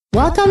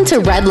Welcome to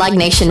Red Leg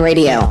Nation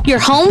Radio, your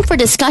home for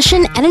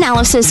discussion and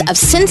analysis of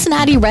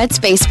Cincinnati Reds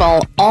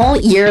baseball all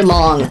year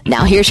long.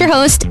 Now here's your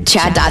host,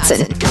 Chad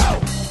Dotson.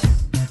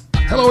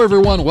 Hello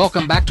everyone,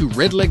 welcome back to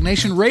Red Leg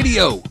Nation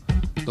Radio,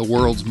 the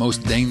world's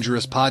most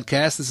dangerous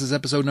podcast. This is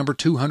episode number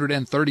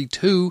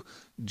 232.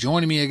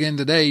 Joining me again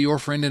today, your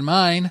friend and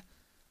mine,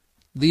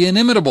 the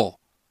inimitable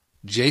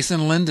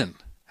Jason Linden.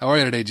 How are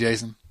you today,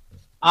 Jason?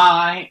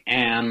 I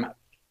am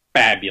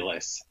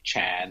fabulous,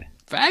 Chad.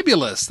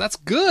 Fabulous, that's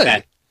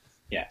good.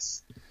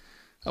 Yes.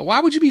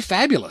 Why would you be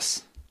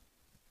fabulous?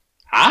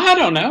 I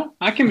don't know.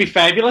 I can be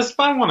fabulous if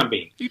I want to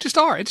be. You just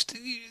are. It's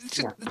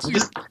your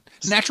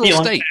natural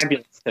state.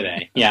 Fabulous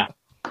today. Yeah.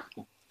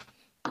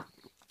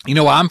 You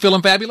know why I'm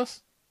feeling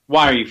fabulous?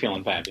 Why are you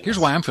feeling fabulous? Here's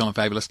why I'm feeling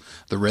fabulous.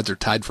 The Reds are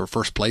tied for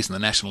first place in the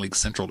National League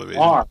Central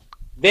Division.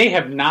 They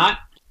have not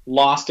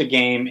lost a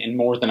game in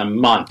more than a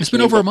month. It's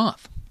been over a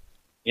month.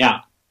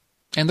 Yeah.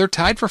 And they're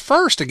tied for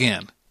first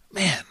again.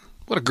 Man,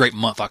 what a great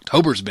month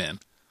October's been.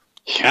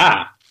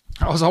 Yeah.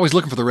 I was always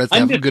looking for the Reds to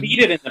have a good...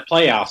 Undefeated in the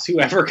playoffs.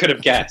 Whoever could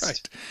have guessed.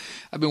 Right.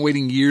 I've been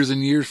waiting years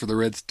and years for the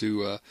Reds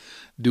to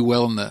do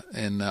well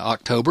in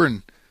October,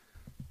 and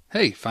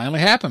hey, finally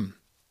happened.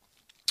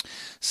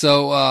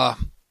 So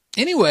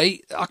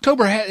anyway,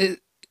 October had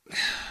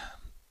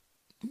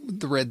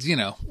the Reds. You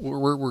know,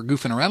 we're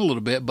goofing around a little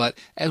bit, but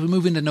as we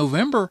move into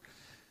November,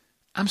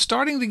 I'm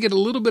starting to get a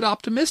little bit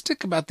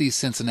optimistic about these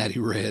Cincinnati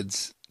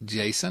Reds,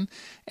 Jason.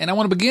 And I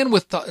want to begin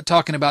with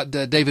talking about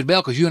David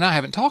Bell, because you and I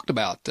haven't talked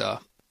about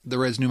the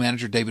Reds' new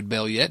manager, David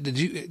Bell, yet. Do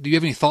you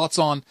have any thoughts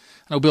on?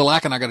 I know Bill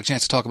Lack and I got a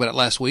chance to talk about it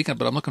last week,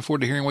 but I'm looking forward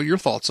to hearing what your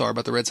thoughts are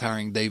about the Reds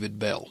hiring David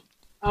Bell.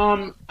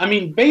 I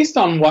mean, based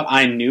on what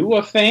I knew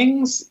of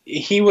things,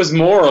 he was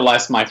more or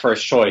less my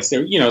first choice.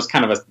 It's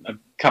kind of a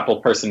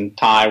couple-person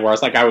tie where I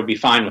was like, I would be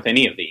fine with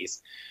any of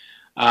these.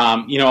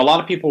 A lot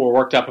of people were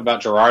worked up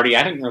about Girardi.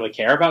 I didn't really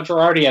care about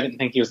Girardi. I didn't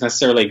think he was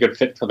necessarily a good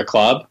fit for the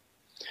club.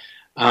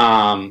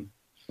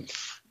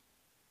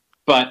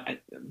 But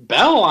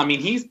Bell, I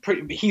mean,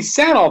 he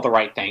said all the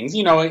right things.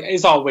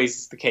 Is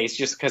always the case.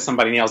 Just because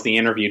somebody nails the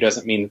interview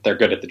doesn't mean that they're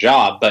good at the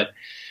job. But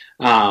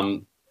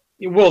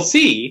we'll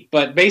see.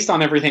 But based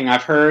on everything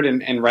I've heard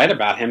and read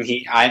about him,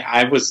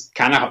 I was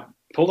kind of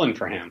pulling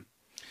for him.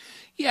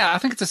 Yeah, I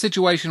think it's a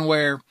situation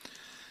where,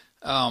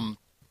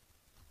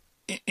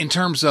 in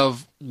terms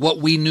of what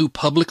we knew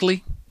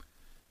publicly,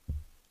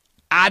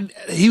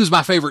 he was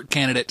my favorite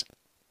candidate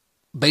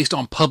based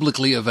on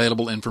publicly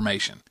available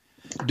information.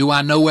 Do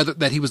I know whether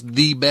that he was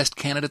the best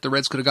candidate the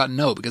Reds could have gotten?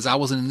 No, because I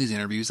wasn't in these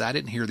interviews. I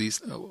didn't hear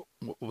these,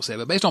 we'll say.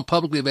 But based on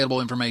publicly available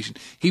information,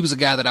 he was a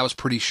guy that I was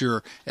pretty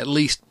sure at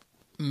least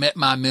met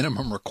my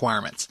minimum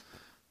requirements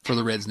for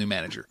the Reds' new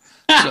manager.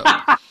 So,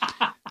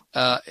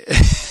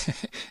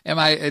 am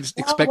I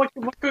expect?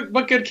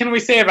 What good can we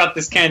say about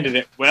this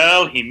candidate?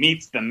 Well, he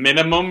meets the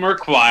minimum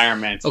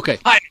requirements. Okay.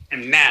 Hire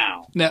him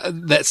now. Now,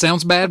 that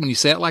sounds bad when you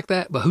say it like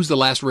that, but who's the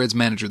last Reds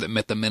manager that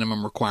met the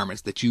minimum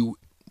requirements that you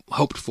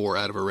hoped for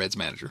out of a Reds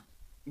manager?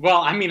 Well,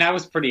 I mean, I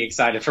was pretty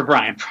excited for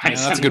Brian Price.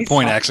 Yeah, that's a good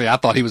point, actually. I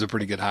thought he was a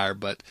pretty good hire,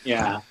 but...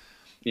 Yeah.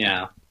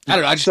 I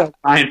don't know. So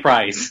Brian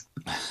Price.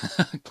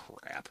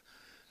 Crap.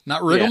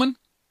 Not Riggleman?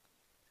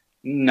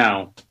 Yeah.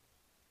 No.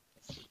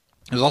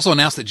 It was also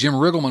announced that Jim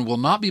Riggleman will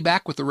not be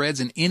back with the Reds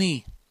in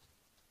any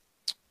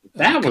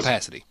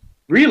capacity.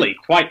 Really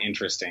quite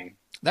interesting.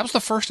 That was the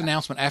first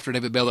announcement after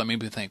David Bell that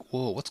made me think,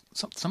 whoa,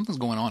 something's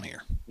going on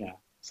here. Yeah.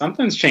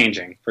 Something's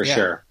changing, for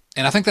sure.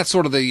 And I think that's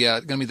sort of the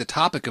going to be the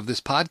topic of this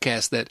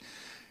podcast. That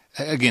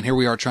again, here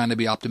we are trying to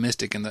be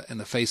optimistic in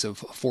the face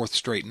of a fourth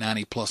straight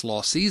 90+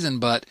 loss season,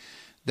 but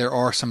there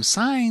are some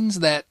signs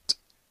that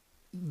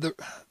the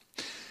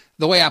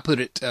way I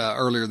put it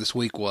earlier this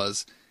week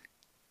was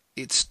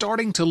it's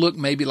starting to look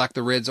maybe like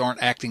the Reds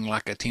aren't acting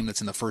like a team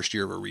that's in the first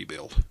year of a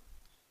rebuild.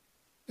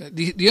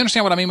 Do you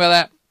understand what I mean by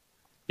that?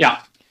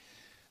 Yeah,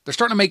 they're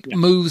starting to make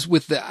moves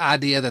with the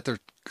idea that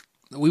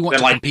we want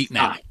to compete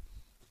now.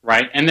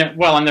 Right, and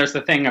there's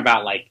the thing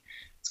about, like,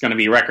 it's going to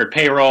be record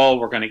payroll,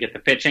 we're going to get the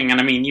pitching, and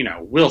I mean,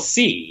 we'll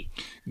see.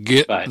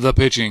 Get the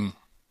pitching.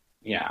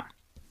 Yeah.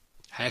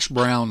 Hash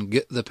Brown,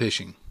 get the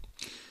pitching.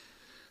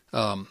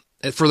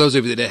 For those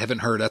of you that haven't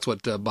heard, that's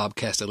what Bob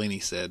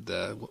Castellini said,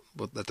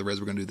 that the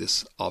Reds were going to do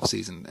this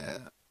offseason.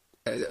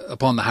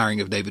 Upon the hiring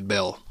of David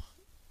Bell,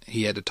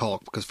 he had to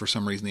talk because for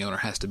some reason the owner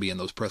has to be in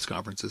those press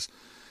conferences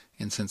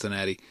in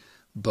Cincinnati.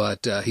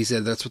 But he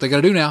said that's what they got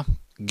to do now,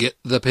 get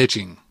the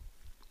pitching.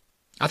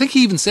 I think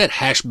he even said,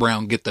 Hash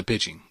Brown, get the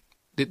pitching.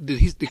 Did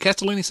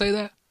Castellini say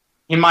that?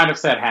 He might have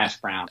said Hash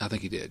Brown. I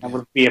think he did. That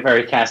would be a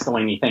very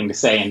Castellini thing to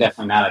say, and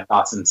definitely not a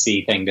Dawson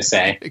C thing to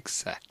say.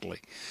 Exactly.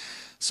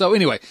 So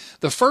anyway,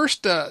 the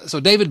first, so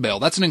David Bell,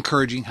 that's an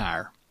encouraging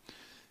hire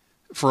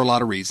for a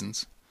lot of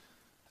reasons.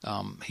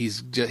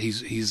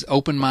 He's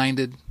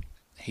open-minded.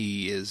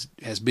 He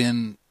has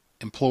been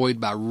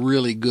employed by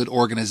really good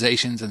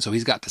organizations, and so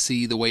he's got to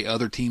see the way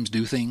other teams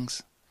do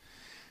things.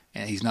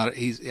 And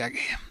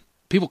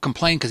people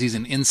complain because he's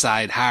an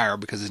inside hire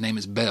because his name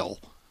is Bell.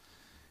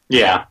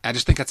 Yeah. I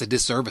just think that's a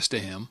disservice to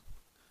him.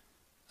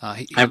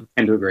 I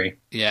tend to agree.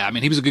 Yeah, I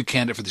mean, he was a good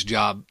candidate for this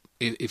job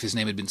if his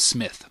name had been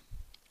Smith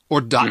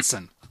or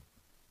Dotson.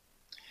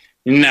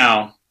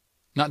 No.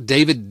 Not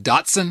David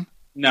Dotson?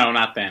 No,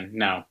 not then.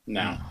 No.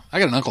 I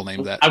got an uncle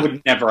named that. I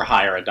would never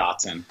hire a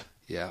Dotson.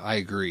 Yeah, I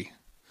agree.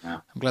 No.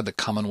 I'm glad the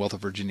Commonwealth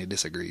of Virginia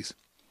disagrees.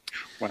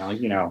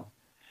 Well,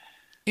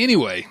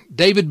 Anyway,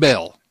 David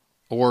Bell,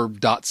 or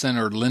Dotson,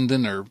 or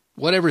Linden, or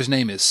whatever his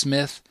name is,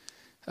 Smith,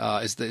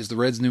 is the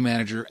Reds' new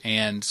manager,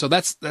 and so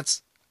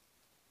that's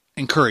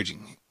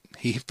encouraging.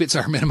 He fits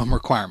our minimum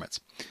requirements.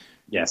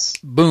 Yes.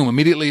 Boom!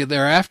 Immediately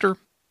thereafter,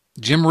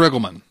 Jim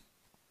Riggleman,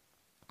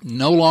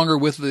 no longer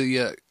with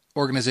the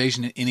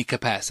organization in any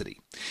capacity,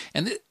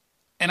 and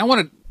I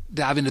want to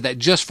dive into that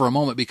just for a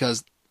moment,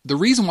 because the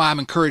reason why I'm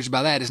encouraged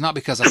by that is not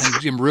because I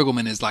think Jim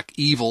Riggleman is like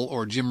evil,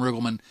 or Jim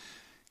Riggleman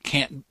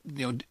can't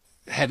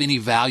have any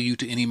value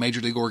to any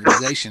major league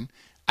organization.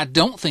 I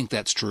don't think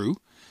that's true,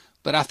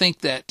 but I think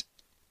that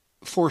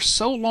for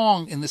so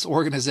long in this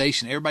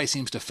organization, everybody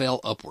seems to fail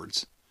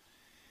upwards,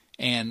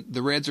 and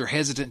the Reds are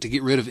hesitant to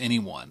get rid of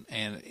anyone.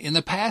 And in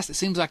the past, it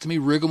seems like to me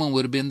Riggleman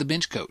would have been the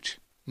bench coach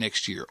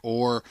next year,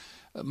 or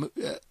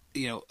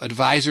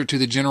advisor to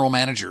the general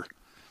manager,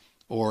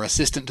 or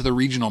assistant to the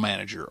regional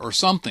manager, or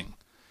something.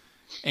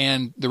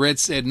 And the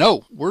Reds said,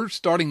 no, we're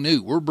starting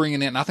new. We're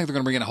bringing in, I think they're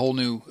going to bring in a whole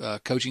new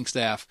coaching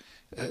staff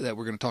that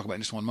we're going to talk about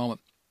in just one moment,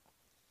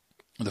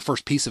 the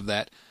first piece of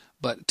that.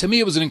 But to me,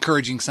 it was an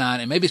encouraging sign,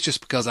 and maybe it's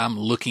just because I'm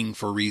looking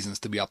for reasons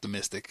to be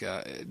optimistic.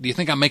 Do you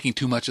think I'm making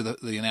too much of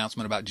the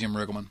announcement about Jim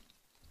Riggleman?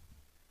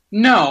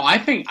 No, I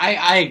think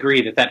I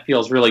agree that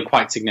feels really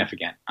quite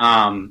significant.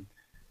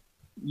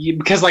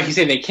 Because like you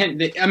say,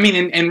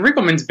 and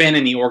Riggleman's been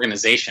in the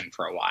organization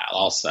for a while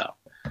also.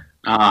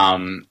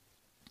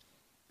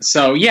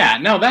 So yeah,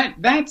 no,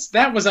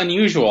 that was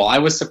unusual. I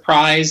was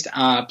surprised,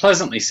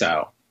 pleasantly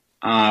so.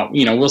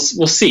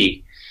 We'll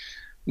see.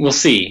 We'll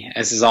see,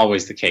 as is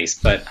always the case.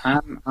 But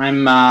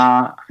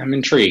I'm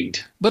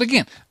intrigued. But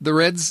again, the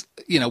Reds,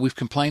 we've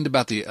complained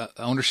about the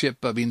ownership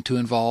being too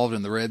involved,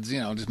 and the Reds,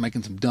 just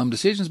making some dumb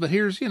decisions. But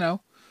here's the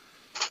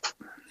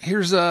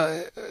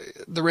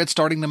Reds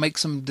starting to make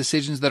some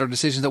decisions that are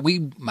decisions that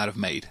we might have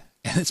made,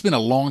 and it's been a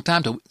long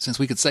time since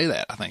we could say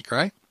that, I think,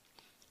 right?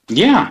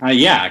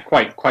 Yeah,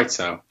 quite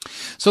so.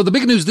 So the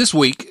big news this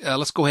week,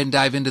 let's go ahead and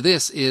dive into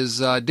this, is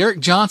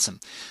Derek Johnson.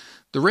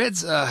 The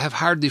Reds have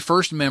hired the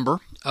first member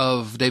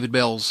of David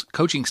Bell's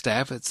coaching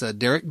staff. It's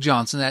Derek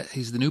Johnson.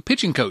 He's the new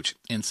pitching coach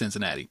in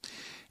Cincinnati.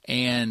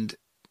 And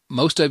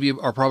most of you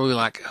are probably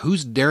like,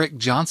 who's Derek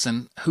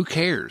Johnson? Who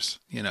cares?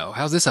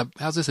 How's this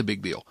a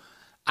big deal?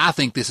 I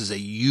think this is a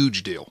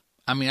huge deal.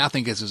 I mean, I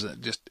think this is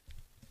just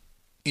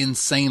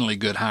insanely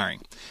good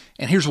hiring.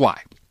 And here's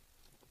why.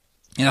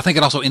 And I think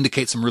it also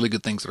indicates some really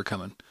good things that are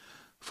coming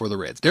for the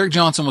Reds. Derek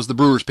Johnson was the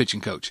Brewers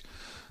pitching coach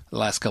the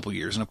last couple of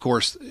years. And, of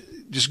course,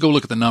 just go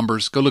look at the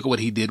numbers. Go look at what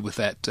he did with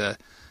that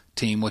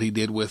team, what he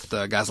did with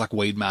guys like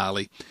Wade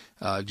Miley,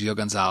 Gio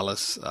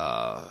Gonzalez,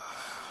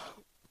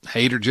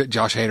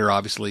 Josh Hader,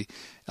 obviously.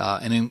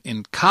 And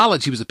in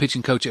college, he was a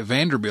pitching coach at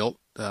Vanderbilt,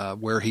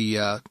 where he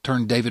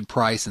turned David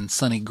Price and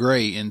Sonny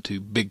Gray into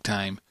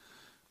big-time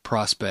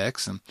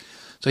prospects. And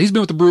so he's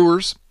been with the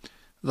Brewers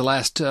the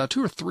last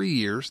 2 or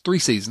 3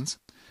 seasons.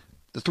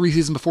 The 3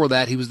 seasons before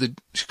that, he was the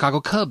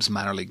Chicago Cubs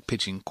minor league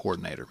pitching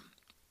coordinator.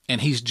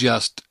 And he's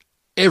just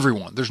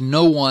everyone. There's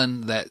no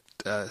one that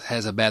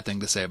has a bad thing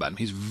to say about him.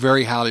 He's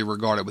very highly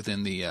regarded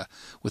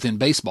within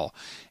baseball.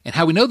 And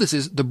how we know this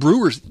is the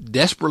Brewers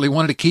desperately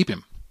wanted to keep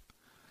him.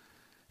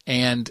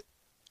 And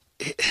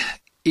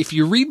if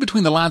you read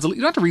between the lines, you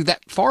don't have to read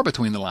that far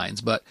between the lines,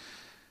 but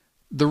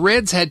the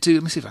Reds had to,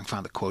 let me see if I can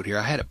find the quote here.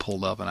 I had it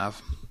pulled up and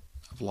I've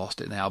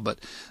lost it now, but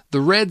the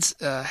Reds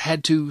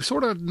had to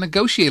sort of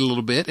negotiate a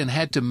little bit and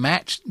had to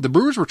match. The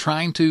Brewers were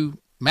trying to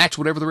match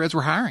whatever the Reds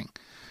were hiring.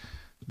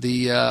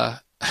 The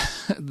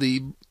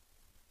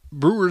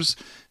Brewers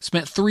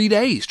spent 3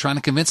 days trying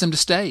to convince him to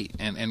stay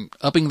and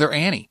upping their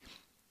ante.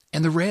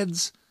 And the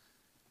Reds,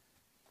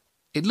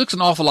 it looks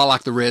an awful lot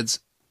like the Reds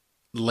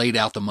laid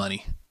out the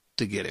money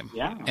to get him.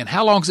 Yeah. And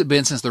how long has it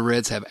been since the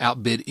Reds have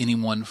outbid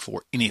anyone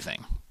for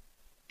anything?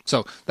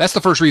 So that's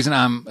the first reason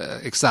I'm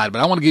excited.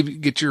 But I want to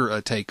get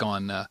your take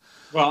on.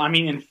 Well, I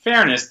mean, in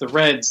fairness, the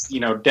Reds,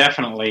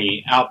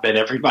 definitely outbid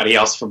everybody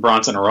else for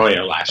Bronson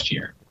Arroyo last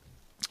year.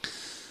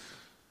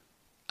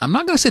 I'm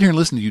not going to sit here and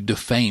listen to you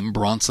defame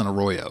Bronson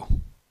Arroyo.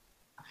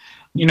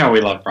 We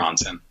love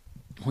Bronson.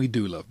 We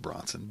do love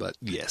Bronson, but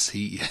yes,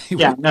 they paid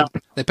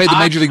the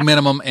major league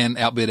minimum and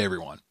outbid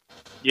everyone.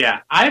 Yeah,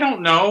 I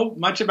don't know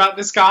much about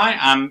this guy.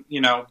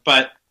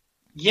 But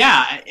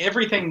yeah,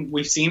 everything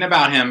we've seen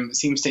about him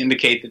seems to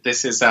indicate that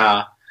this is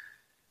a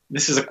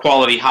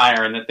quality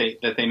hire, and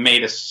that they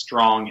made a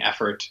strong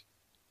effort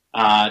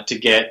to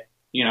get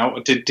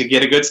to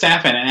get a good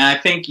staff in. And I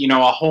think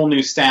a whole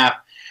new staff.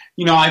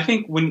 I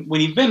think when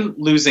you've been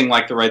losing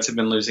like the Reds have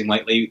been losing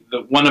lately,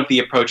 one of the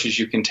approaches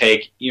you can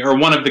take, or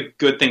one of the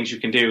good things you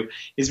can do,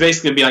 is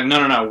basically be like,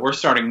 no, we're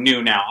starting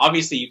new now.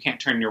 Obviously, you can't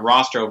turn your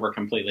roster over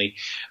completely,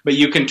 but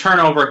you can turn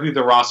over who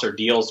the roster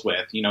deals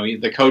with,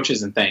 the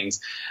coaches and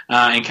things,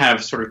 and kind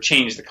of sort of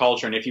change the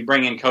culture. And if you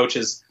bring in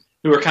coaches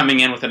who are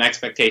coming in with an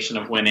expectation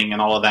of winning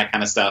and all of that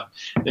kind of stuff,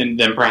 then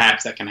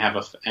perhaps that can have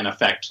an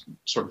effect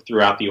sort of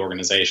throughout the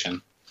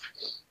organization.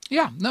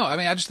 Yeah, no, I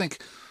mean, I just think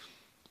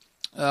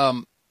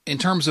in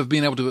terms of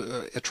being able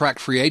to attract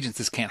free agents,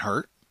 this can't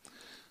hurt.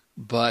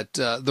 But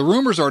the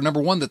rumors are,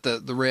 number one, that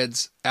the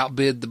Reds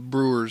outbid the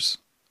Brewers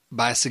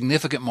by a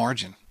significant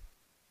margin.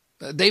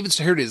 Here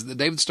it is.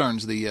 David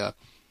Stearns, the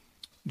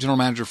general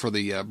manager for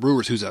the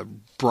Brewers, who's a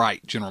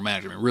bright general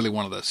manager, I mean, really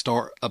one of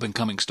the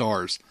up-and-coming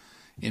stars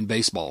in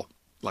baseball.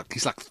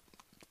 He's like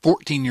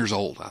 14 years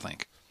old, I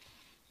think.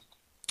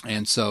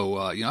 And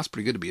so, it's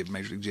pretty good to be a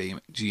Major League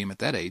GM at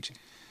that age.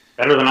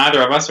 Better than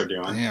either of us are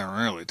doing.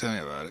 Yeah, really. Tell me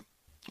about it.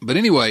 But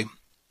anyway,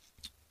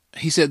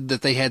 he said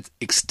that they had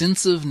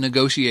extensive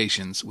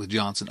negotiations with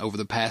Johnson over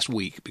the past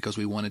week because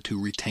we wanted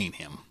to retain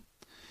him.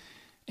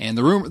 And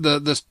the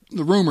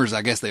rumors,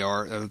 I guess they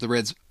are, the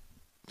Reds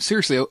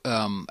seriously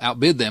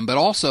outbid them. But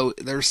also,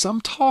 there's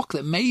some talk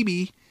that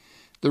maybe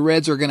the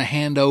Reds are going to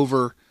hand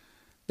over.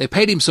 They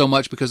paid him so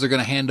much because they're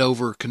going to hand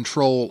over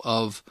control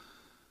of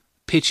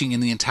pitching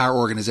in the entire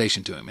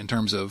organization to him, in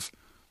terms of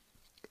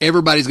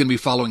everybody's going to be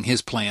following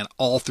his plan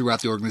all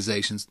throughout the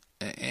organizations.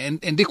 And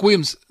Dick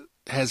Williams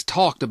has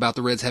talked about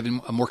the Reds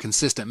having a more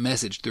consistent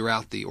message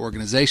throughout the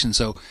organization.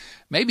 So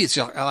maybe it's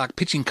just like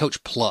pitching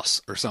coach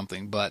plus or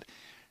something. But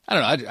I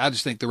don't know. I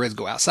just think the Reds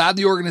go outside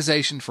the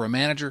organization for a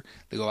manager.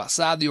 They go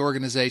outside the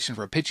organization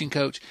for a pitching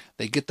coach.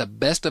 They get the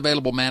best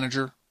available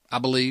manager, I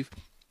believe,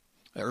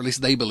 or at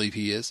least they believe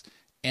he is.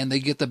 And they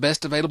get the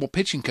best available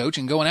pitching coach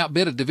and go and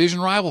outbid a division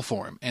rival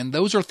for him. And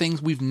those are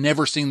things we've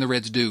never seen the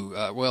Reds do.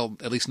 Well,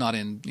 at least not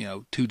in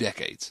 2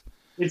 decades.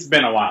 It's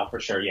been a while for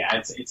sure. Yeah,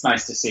 it's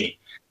nice to see.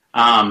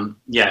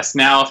 Yes,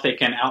 now if they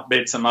can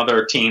outbid some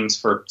other teams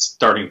for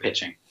starting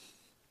pitching,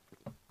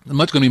 it's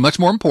going to be much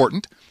more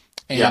important.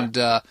 And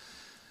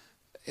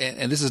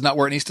and this is not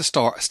where it needs to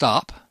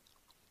stop.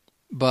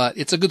 But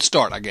it's a good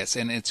start, I guess,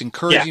 and it's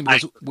encouraging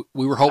because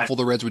we were hopeful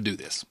the Reds would do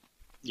this.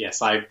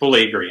 Yes, I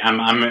fully agree.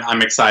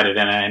 I'm excited,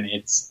 and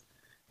it's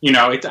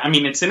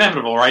it's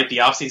inevitable, right?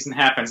 The off season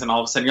happens, and all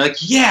of a sudden you're like,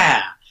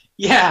 yeah,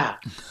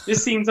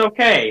 this seems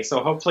okay.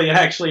 So hopefully it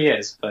actually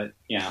is, but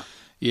yeah.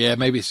 Yeah,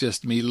 maybe it's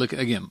just me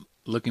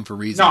looking for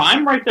reasons. No,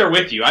 I'm right there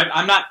with you.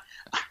 I'm not.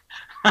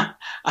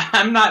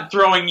 I'm not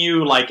throwing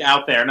you like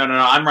out there. No.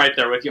 I'm right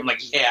there with you. I'm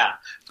like, yeah,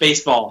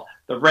 baseball,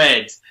 the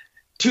Reds,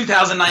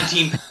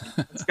 2019.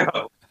 Let's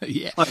go.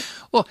 Yeah.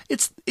 Well,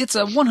 it's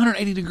a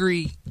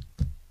 180-degree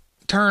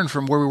turn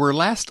from where we were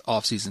last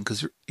offseason,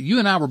 because you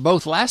and I were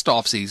both last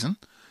offseason.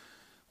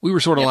 We were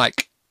sort of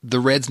like,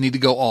 the Reds need to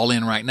go all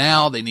in right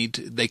now.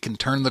 They can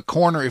turn the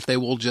corner if they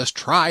will just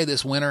try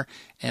this winter.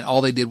 And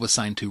all they did was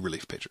sign 2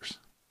 relief pitchers.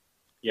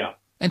 Yeah.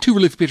 And 2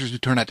 relief pitchers who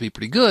turned out to be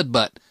pretty good,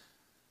 but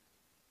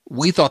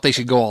we thought they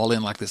should go all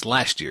in like this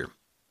last year.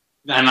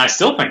 And I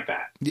still think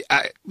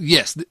that.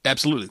 Yes,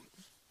 absolutely.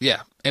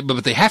 Yeah.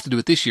 But they have to do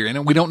it this year.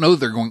 And we don't know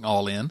they're going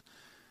all in.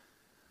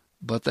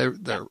 But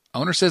their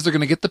owner says they're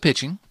going to get the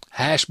pitching.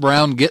 Hash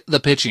Brown, get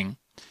the pitching.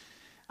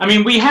 I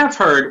mean, we have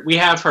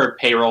heard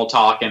payroll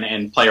talk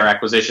and player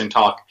acquisition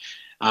talk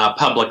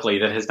publicly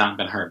that has not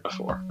been heard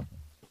before.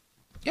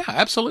 Yeah,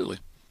 absolutely.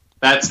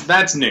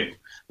 That's new.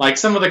 Like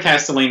some of the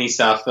Castellini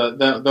stuff,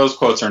 those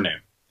quotes are new.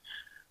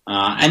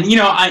 And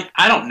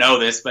I don't know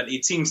this, but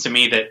it seems to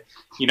me that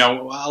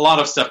a lot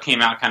of stuff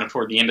came out kind of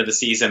toward the end of the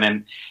season,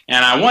 and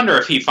I wonder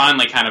if he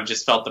finally kind of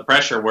just felt the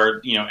pressure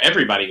where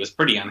everybody was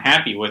pretty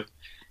unhappy with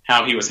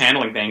how he was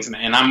handling things,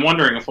 and I'm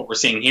wondering if what we're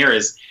seeing here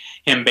is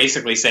him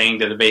basically saying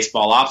to the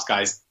baseball ops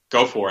guys,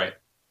 go for it.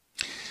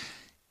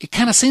 It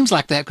kind of seems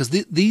like that because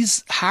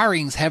these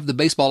hirings have the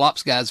baseball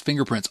ops guys'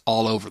 fingerprints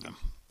all over them.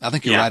 I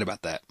think you're right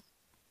about that.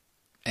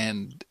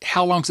 And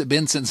how long has it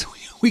been since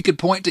we could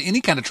point to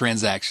any kind of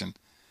transaction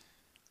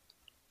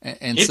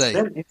and say...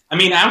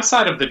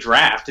 outside of the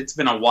draft, it's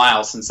been a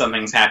while since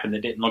something's happened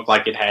that didn't look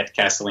like it had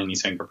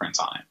Castellini's fingerprints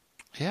on it.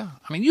 Yeah.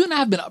 I mean, you and I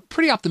have been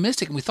pretty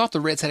optimistic, and we thought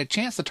the Reds had a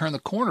chance to turn the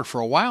corner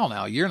for a while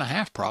now, a year and a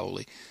half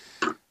probably.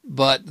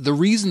 But the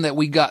reason that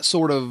we got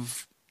sort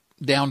of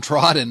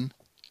downtrodden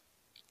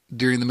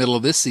during the middle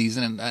of this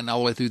season and all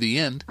the way through the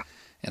end,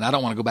 and I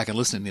don't want to go back and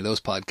listen to any of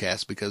those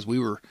podcasts because it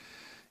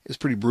was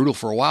pretty brutal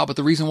for a while, but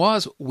the reason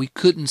was we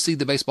couldn't see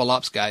the baseball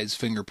ops guys'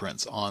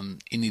 fingerprints on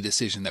any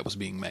decision that was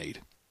being made.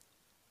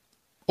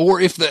 Or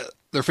if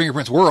their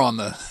fingerprints were on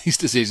these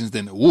decisions,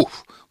 then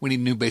woof, we need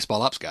new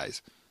baseball ops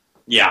guys.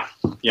 Yeah.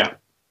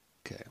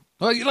 Okay.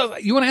 Well, you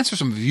want to answer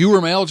some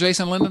viewer mail,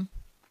 Jason Linden?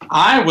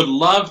 I would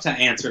love to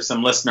answer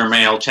some listener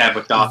mail,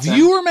 Chadwick Dotson.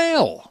 Viewer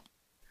mail.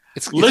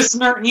 It's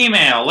listener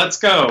email. Let's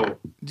go.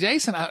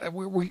 Jason,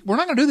 we're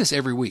not going to do this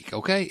every week,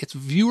 okay? It's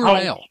viewer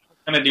mail.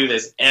 We're going to do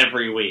this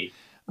every week.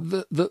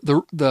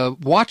 the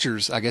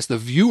watchers, I guess the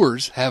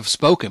viewers have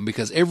spoken,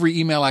 because every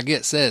email I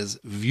get says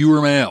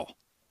viewer mail.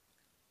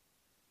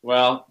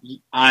 Well,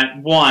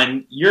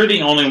 you're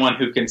the only one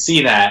who can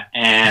see that,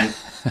 and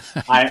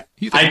I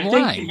think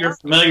that you're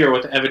familiar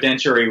with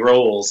evidentiary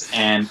rules,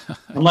 and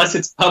unless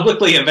it's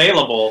publicly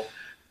available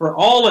for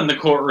all in the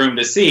courtroom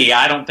to see,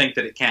 I don't think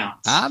that it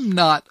counts. I'm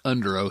not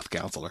under oath,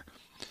 counselor.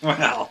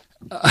 Well,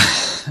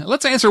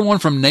 let's answer one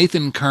from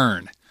Nathan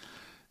Kern.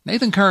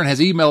 Nathan Kern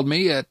has emailed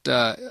me at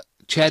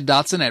Chad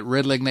Dotson at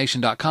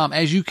redlegnation.com,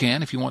 as you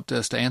can, if you want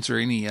us to answer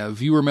any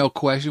viewer mail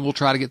question. We'll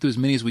try to get through as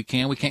many as we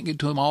can. We can't get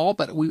to them all,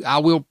 but I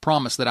will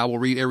promise that I will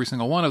read every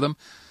single one of them.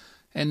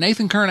 And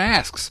Nathan Kern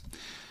asks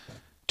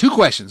 2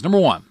 questions. Number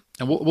 1,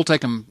 and we'll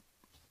take them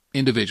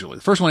individually.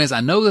 The first one is,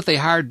 I know that they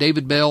hired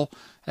David Bell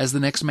as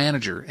the next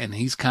manager, and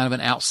he's kind of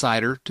an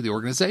outsider to the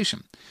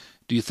organization.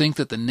 Do you think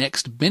that the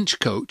next bench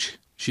coach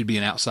should be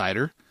an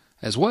outsider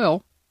as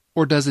well,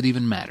 or does it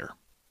even matter?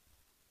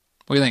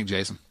 What do you think,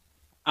 Jason?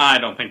 I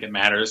don't think it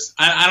matters.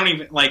 I don't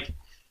even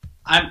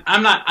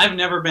I've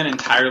never been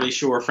entirely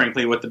sure,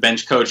 frankly, what the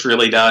bench coach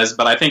really does.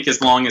 But I think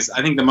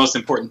I think the most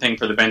important thing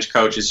for the bench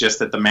coach is just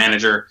that the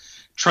manager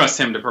trusts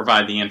him to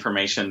provide the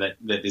information that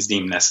is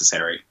deemed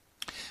necessary.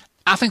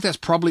 I think that's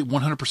probably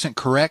 100%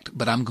 correct,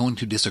 but I'm going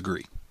to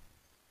disagree.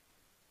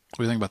 What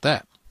do you think about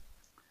that?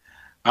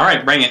 All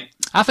right, bring it.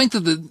 I think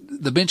that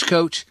the bench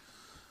coach,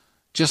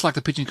 just like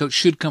the pitching coach,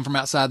 should come from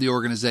outside the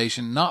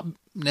organization, not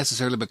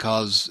necessarily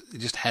because it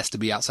just has to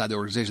be outside the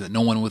organization, that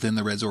no one within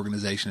the Reds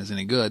organization is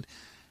any good.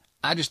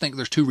 I just think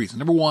there's 2 reasons.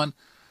 Number 1,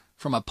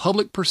 from a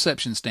public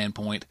perception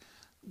standpoint,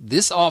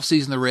 this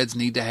offseason the Reds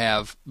need to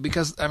have,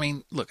 because, I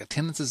mean, look,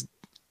 attendance is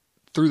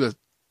through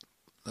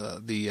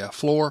the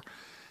floor.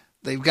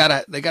 They've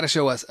got to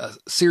show us a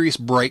serious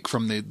break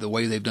from the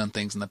way they've done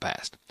things in the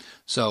past.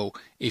 So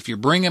if you're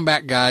bringing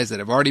back guys that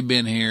have already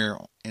been here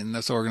in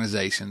this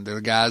organization, they're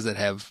the guys that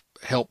have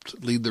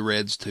helped lead the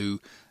Reds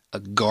to a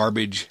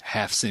garbage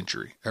half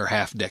century or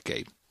half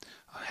decade,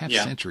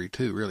 century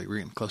too. Really, we're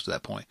getting close to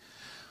that point.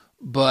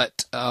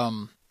 But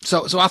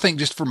so I think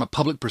just from a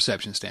public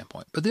perception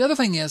standpoint. But the other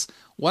thing is,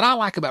 what I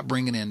like about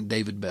bringing in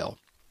David Bell,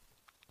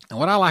 and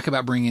what I like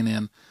about bringing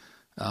in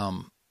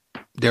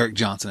Derek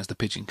Johnson as the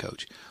pitching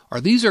coach,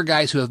 these are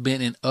guys who have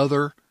been in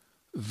other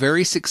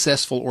very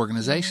successful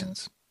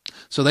organizations.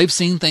 So they've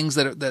seen things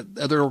that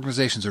other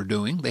organizations are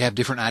doing. They have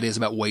different ideas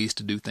about ways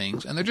to do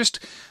things, and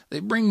they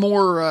bring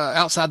more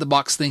outside the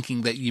box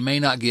thinking that you may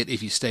not get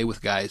if you stay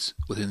with guys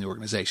within the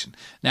organization.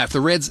 Now, if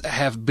the Reds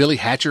have Billy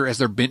Hatcher as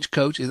their bench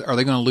coach, are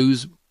they going to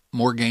lose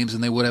more games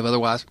than they would have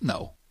otherwise?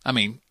 No. I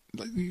mean,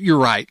 you're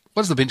right.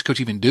 What does the bench coach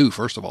even do,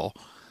 first of all?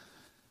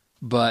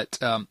 But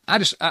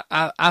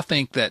I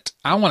think that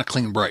I want a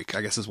clean break,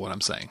 I guess is what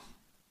I'm saying.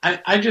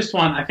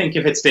 I think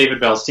if it's David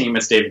Bell's team,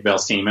 it's David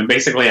Bell's team. And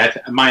basically,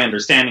 my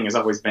understanding has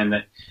always been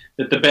that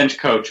the bench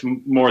coach,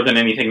 more than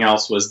anything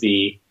else, was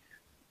the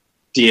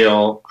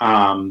deal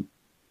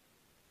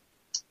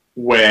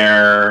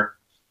where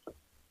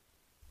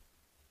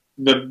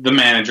the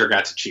manager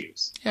got to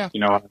choose. Yeah. You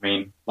know what I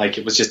mean? Like,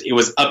 it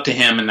was up to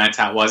him, and that's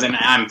how it was. And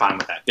I'm fine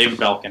with that. David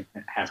Bell can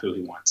have who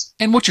he wants.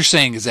 And what you're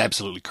saying is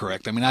absolutely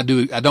correct. I mean, I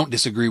don't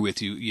disagree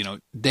with you. You know,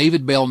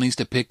 David Bell needs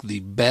to pick the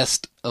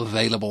best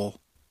available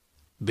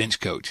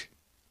bench coach,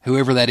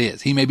 whoever that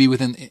is. He may be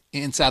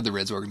inside the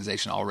Reds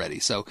organization already.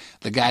 So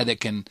the guy that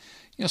can,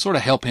 sort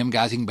of help him,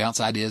 guys he can bounce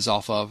ideas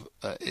off of.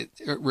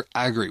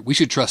 I agree. We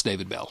should trust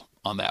David Bell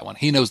on that one.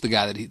 He knows the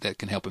guy that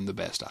can help him the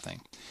best, I think.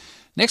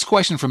 Next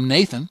question from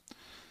Nathan,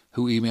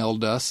 who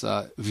emailed us,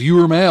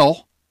 viewer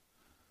mail.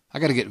 I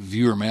got to get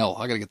viewer mail.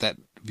 I got to get that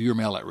viewer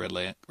mail at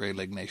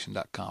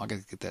redlegnation.com. I got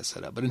to get that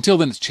set up. But until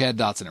then, it's Chad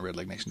Dotson at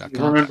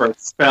redlegnation.com. Remember,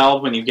 it's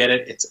spelled, when you get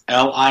it, it's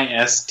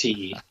LIST.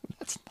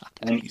 That's not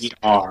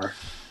NER.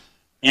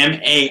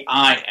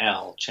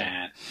 MAIL,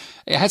 Chad.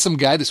 Hey, I had some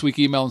guy this week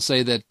email and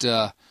say that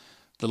the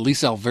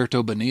Luis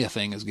Alberto Bonilla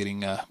thing is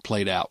getting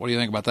played out. What do you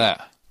think about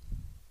that?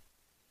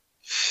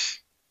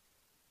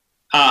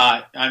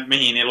 I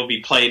mean, it'll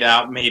be played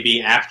out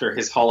maybe after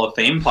his Hall of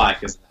Fame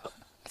plaque is up.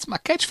 That's my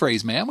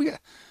catchphrase, man. We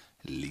got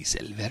Luis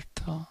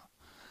Alberto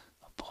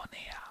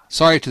Bonilla.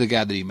 Sorry to the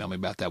guy that emailed me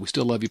about that. We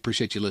still love you.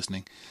 Appreciate you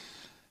listening.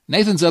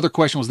 Nathan's other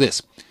question was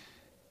this,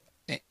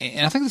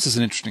 and I think this is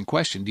an interesting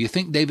question. Do you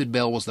think David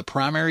Bell was the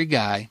primary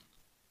guy,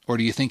 or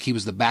do you think he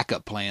was the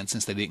backup plan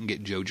since they didn't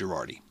get Joe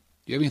Girardi?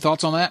 Do you have any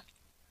thoughts on that?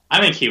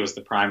 I think he was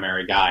the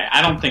primary guy.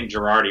 I don't think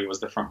Girardi was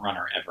the front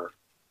runner ever.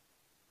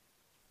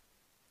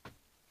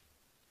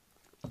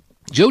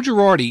 Joe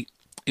Girardi,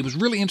 it was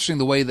really interesting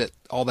the way that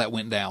all that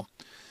went down.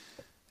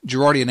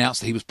 Girardi announced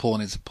that he was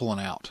pulling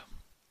out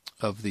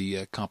of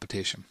the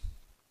competition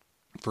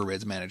for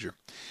Reds manager.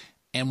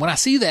 And when I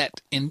see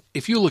that, and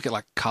if you look at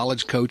like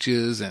college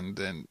coaches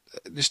and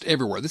just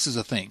everywhere, this is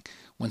a thing.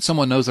 When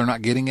someone knows they're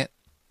not getting it,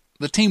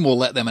 the team will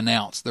let them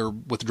announce they're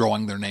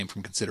withdrawing their name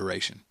from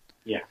consideration.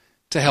 Yeah.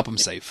 To help him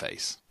save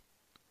face.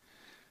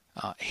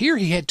 Here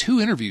he had 2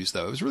 interviews,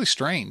 though. It was really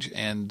strange,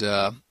 and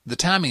the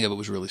timing of it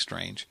was really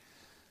strange.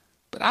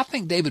 But I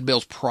think David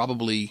Bell's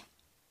probably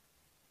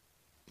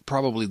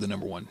probably the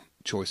number one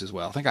choice as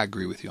well. I think I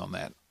agree with you on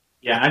that.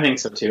 Yeah, I think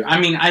so too. I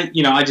mean,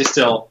 I just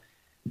still,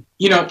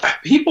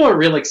 people are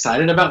real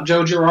excited about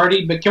Joe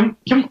Girardi, but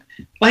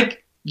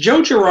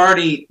Joe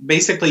Girardi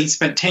basically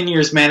spent 10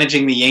 years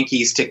managing the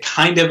Yankees to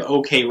kind of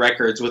okay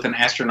records with an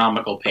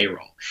astronomical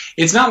payroll.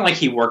 It's not like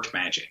he worked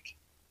magic.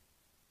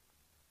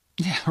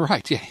 Yeah,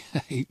 right. Yeah,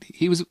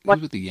 he was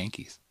with the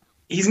Yankees.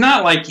 He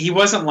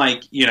wasn't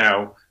like,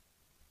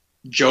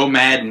 Joe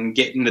Madden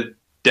getting the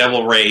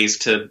Devil Rays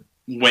to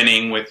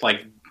winning with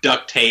like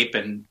duct tape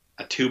and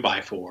a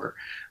 2x4.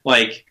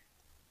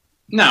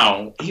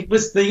 No,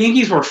 the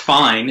Yankees were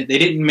fine. They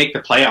didn't make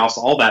the playoffs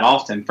all that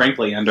often,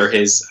 frankly, under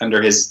his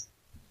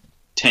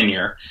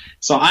tenure.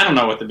 So I don't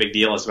know what the big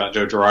deal is about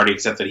Joe Girardi,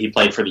 except that he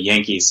played for the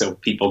Yankees, so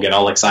people get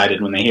all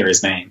excited when they hear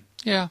his name.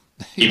 Yeah.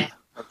 He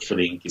worked for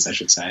the Yankees, I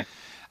should say.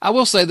 I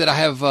will say that I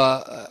have,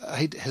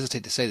 I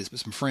hesitate to say this, but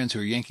some friends who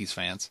are Yankees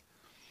fans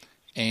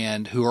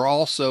and who are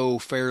also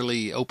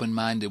fairly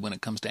open-minded when it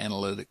comes to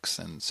analytics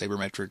and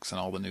sabermetrics and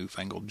all the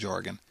newfangled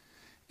jargon.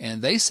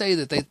 And they say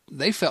that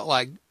they felt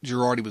like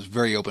Girardi was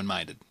very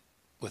open-minded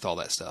with all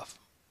that stuff.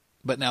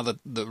 But now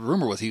the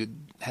rumor was he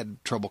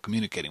had trouble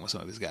communicating with some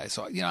of his guys.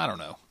 So, I don't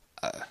know.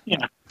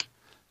 Yeah.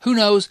 Who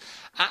knows?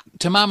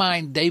 To my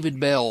mind, David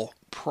Bell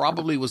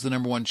probably was the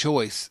number one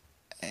choice.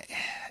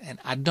 And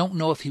I don't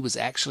know if he was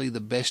actually the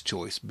best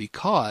choice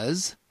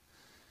because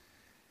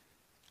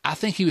I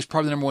think he was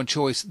probably the number one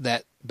choice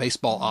that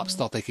baseball ops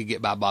thought they could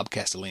get by Bob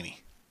Castellini.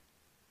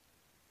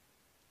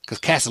 Because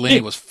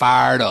Castellini was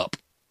fired up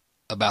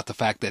about the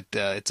fact that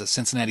it's a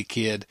Cincinnati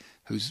kid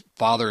whose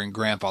father and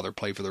grandfather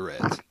played for the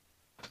Reds.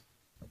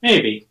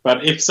 Maybe,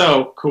 but if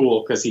so,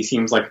 cool, because he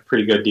seems like a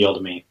pretty good deal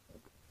to me.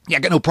 Yeah, I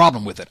got no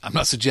problem with it. I'm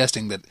not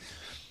suggesting that.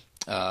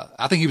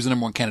 I think he was the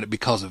number one candidate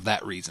because of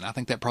that reason. I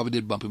think that probably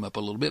did bump him up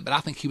a little bit, but I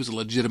think he was a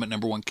legitimate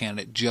number one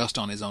candidate just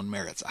on his own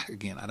merits.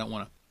 Again, I don't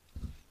want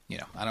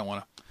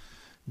to,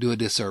 do a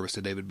disservice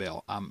to David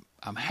Bell.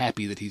 I'm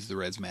happy that he's the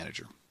Reds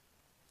manager,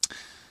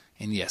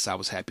 and yes, I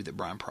was happy that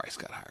Brian Price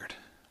got hired.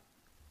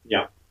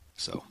 Yeah.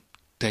 So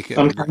take it.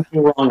 Sometimes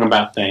we're wrong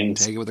about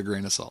things. Take it with a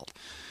grain of salt.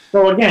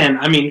 So again,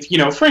 I mean,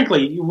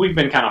 frankly, we've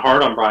been kind of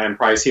hard on Brian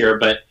Price here,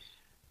 but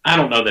I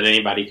don't know that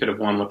anybody could have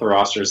won with the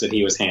rosters that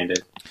he was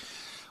handed.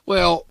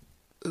 Well,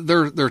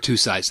 there are two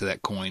sides to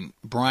that coin.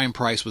 Brian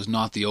Price was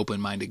not the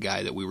open-minded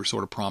guy that we were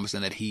sort of promised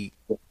and that he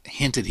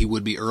hinted he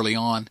would be early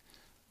on,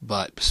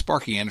 but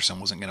Sparky Anderson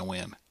wasn't going to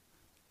win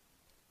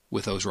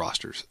with those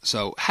rosters.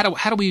 So how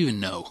do we even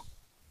know?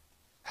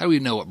 How do we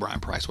know what Brian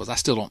Price was?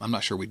 I'm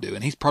not sure we do.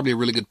 And he's probably a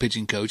really good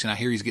pitching coach, and I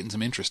hear he's getting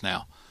some interest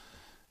now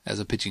as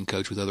a pitching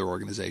coach with other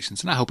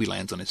organizations, and I hope he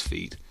lands on his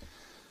feet.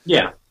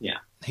 Yeah.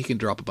 He can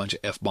drop a bunch of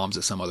F-bombs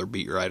at some other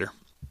beat writer.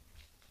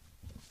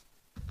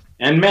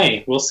 And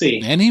may. We'll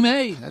see. And he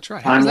may. That's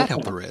right. How does that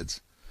help the Reds?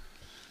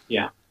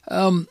 Yeah.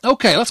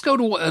 Okay, let's go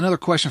to another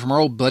question from our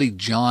old buddy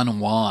John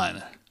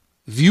Juan.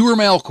 Viewer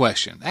mail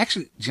question.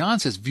 Actually, John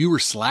says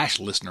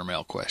viewer/listener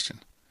mail question.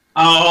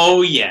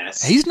 Oh,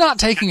 yes. He's not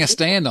taking a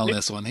stand on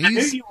this one. I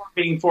knew you were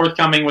being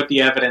forthcoming with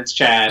the evidence,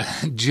 Chad.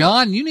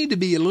 John, you need to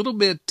be a little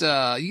bit,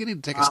 you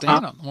need to take a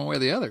stand on one way or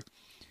the other.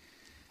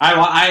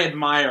 I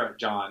admire it,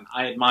 John.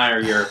 I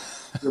admire your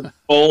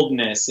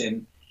boldness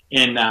in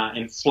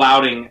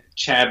flouting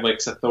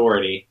Chadwick's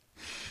authority.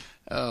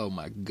 Oh,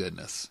 my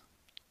goodness.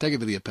 Take it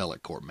to the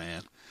appellate court,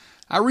 man.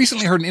 I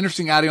recently heard an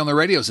interesting idea on the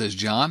radio, says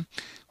John.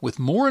 With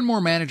more and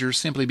more managers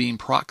simply being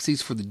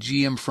proxies for the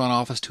GM front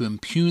office to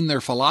impugn their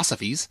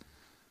philosophies,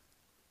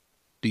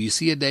 do you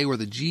see a day where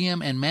the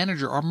GM and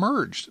manager are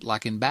merged,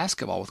 like in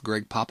basketball with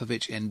Greg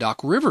Popovich and Doc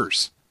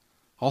Rivers?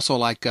 Also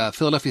like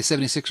Philadelphia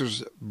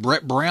 76ers'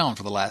 Brett Brown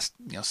for the last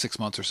 6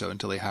 months or so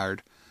until they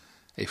hired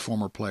a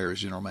former player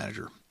as general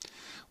manager.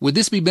 Would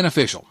this be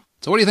beneficial?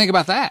 So what do you think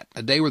about that?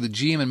 A day where the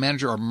GM and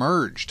manager are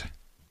merged?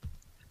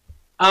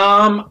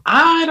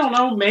 I don't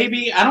know.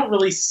 Maybe. I don't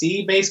really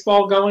see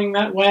baseball going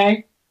that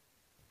way.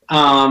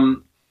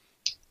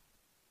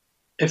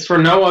 If for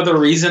no other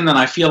reason than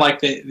I feel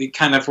like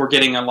we're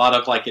getting a lot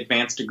of like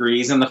advanced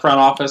degrees in the front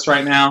office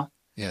right now.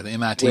 Yeah, the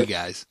MIT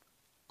guys.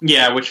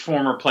 Yeah, which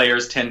former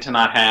players tend to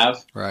not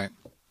have. Right.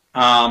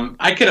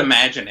 I could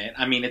imagine it.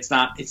 I mean, it's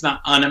not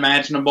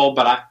unimaginable,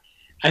 but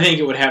I think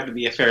it would have to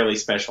be a fairly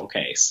special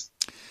case.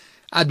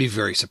 I'd be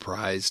very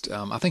surprised.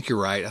 I think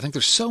you're right. I think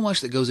there's so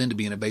much that goes into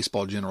being a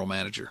baseball general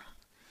manager.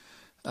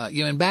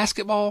 In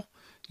basketball,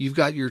 you've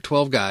got your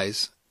 12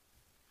 guys.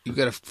 You've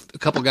got a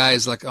couple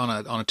guys like on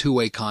a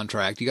two-way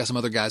contract. You got some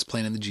other guys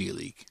playing in the G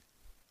League.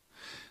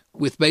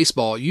 With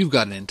baseball, you've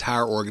got an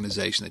entire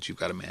organization that you've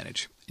got to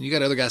manage. And you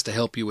got other guys to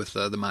help you with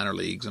the minor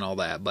leagues and all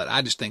that. But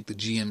I just think the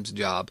GM's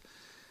job,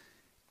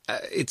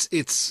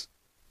 it's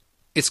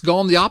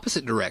gone the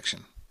opposite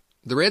direction.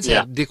 The Reds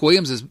have Dick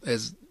Williams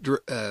as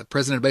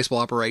president of baseball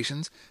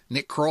operations,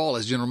 Nick Krall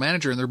as general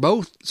manager, and they're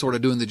both sort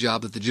of doing the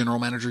job that the general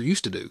manager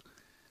used to do.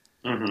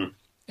 Mm-hmm.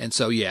 And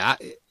so, I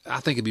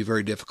think it'd be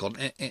very difficult.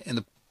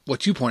 And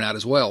what you point out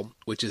as well,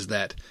 which is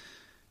that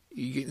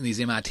you get these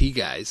MIT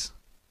guys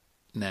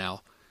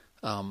now,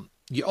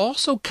 you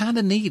also kind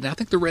of need, and I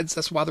think the Reds,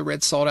 that's why the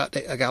Reds sought out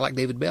a guy like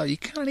David Bell, you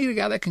kind of need a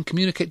guy that can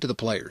communicate to the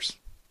players.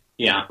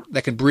 Yeah.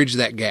 That can bridge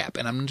that gap.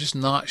 And I'm just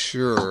not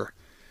sure,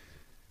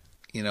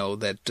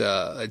 that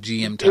a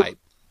GM type.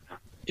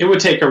 It would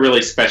take a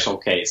really special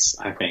case,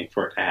 I think,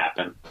 for it to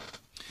happen.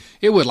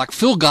 It would. Like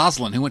Phil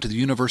Goslin, who went to the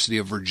University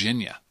of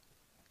Virginia.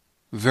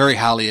 Very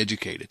highly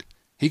educated.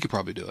 He could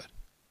probably do it.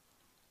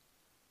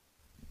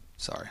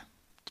 Sorry.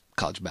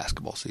 College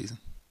basketball season.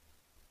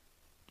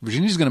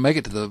 Virginia's going to make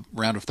it to the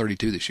round of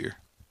 32 this year.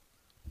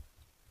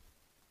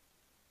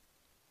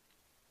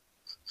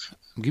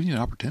 I'm giving you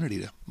an opportunity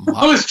to mock.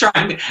 I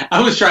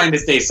was trying to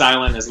stay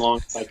silent as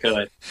long as I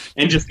could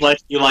and just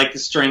let you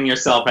string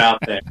yourself out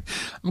there.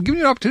 I'm giving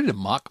you an opportunity to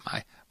mock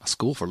my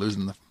school for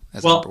losing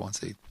as the number one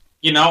seed.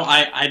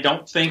 I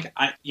don't think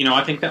I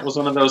think that was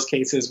one of those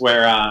cases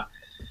where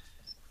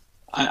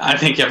I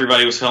think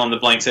everybody was filling the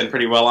blanks in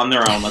pretty well on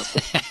their own.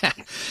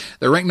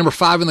 They're ranked number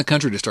 5 in the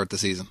country to start the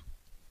season.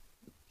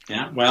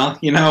 Yeah, well,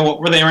 what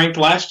were they ranked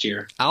last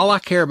year? All I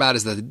care about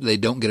is that they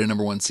don't get a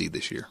number 1 seed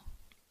this year.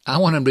 I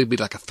want them to be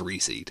like a 3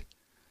 seed.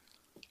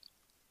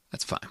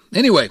 That's fine.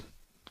 Anyway,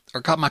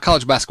 my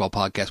college basketball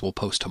podcast will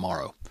post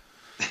tomorrow.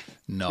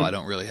 No, I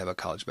don't really have a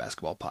college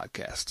basketball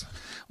podcast.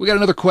 We got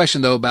another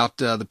question, though, about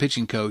the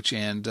pitching coach.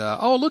 And,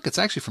 look, it's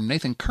actually from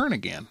Nathan Kern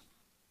again.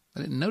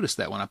 I didn't notice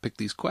that when I picked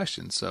these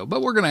questions.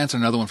 But we're going to answer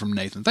another one from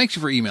Nathan. Thanks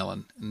you for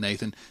emailing,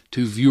 Nathan,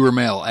 to viewer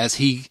mail, as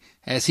he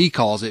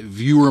calls it,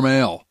 viewer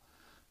mail.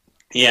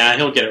 Yeah,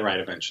 he'll get it right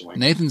eventually.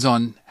 Nathan's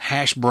on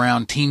Hash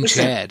Brown Team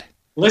Chad.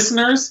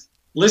 Listeners,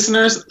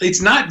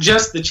 it's not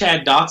just the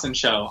Chad Dotson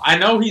show. I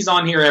know he's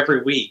on here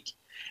every week,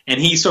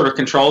 and he sort of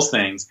controls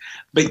things.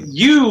 But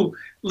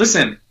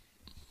listen,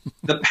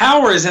 the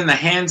power is in the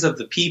hands of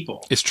the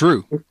people. It's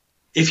true.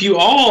 If you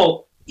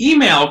all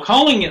email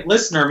calling it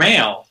listener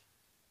mail,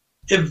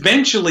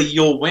 eventually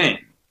you'll win.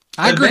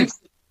 I agree.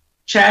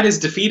 Chad is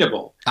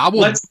defeatable.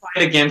 Let's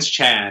fight against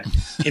Chad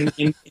in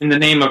the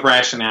name of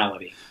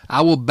rationality.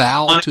 I will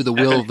bow to the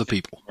will of the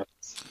people.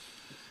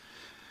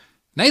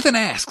 Nathan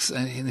asks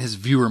in his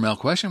viewer mail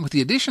question, with the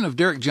addition of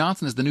Derek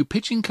Johnson as the new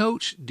pitching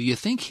coach, do you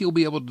think he'll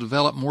be able to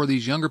develop more of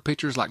these younger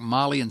pitchers like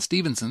Molly and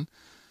Stevenson,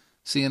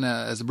 seeing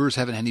as the Brewers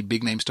haven't had any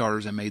big-name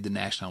starters and made the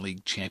National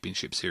League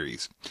Championship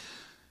Series?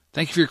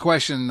 Thank you for your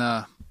question.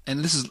 And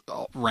this is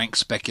rank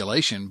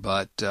speculation,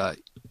 but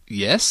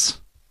yes.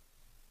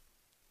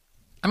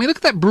 I mean, look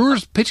at that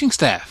Brewers pitching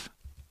staff.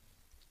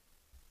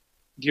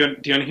 Do you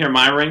want to hear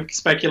my rank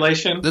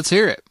speculation? Let's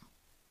hear it.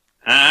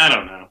 I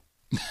don't know.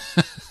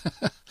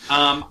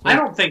 I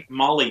don't think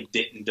Molly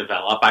didn't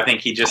develop. I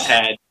think he just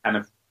had kind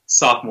of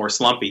sophomore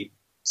slumpy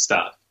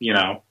stuff.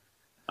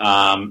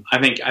 I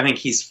think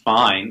he's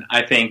fine.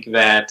 I think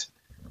that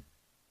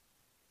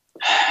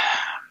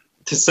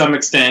to some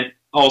extent,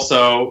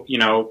 also,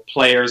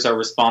 players are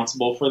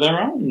responsible for their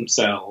own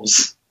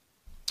selves.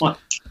 What?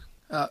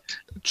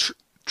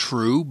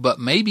 True, but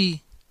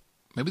maybe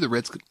the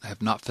Reds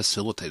have not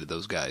facilitated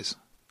those guys.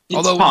 It's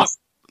Although, possible.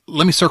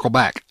 Let me circle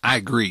back. I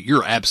agree.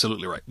 You're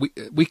absolutely right.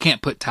 We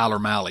can't put Tyler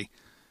Mahle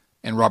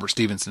and Robert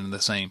Stevenson in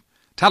the same.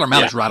 Tyler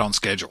Mahle's right on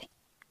schedule.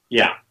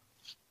 Yeah.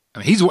 I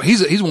mean, he's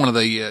one of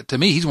the to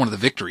me he's one of the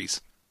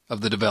victories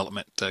of the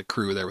development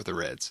crew there with the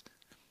Reds.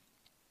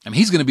 I mean,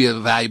 he's going to be a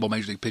valuable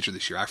major league pitcher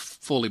this year. I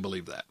fully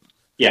believe that.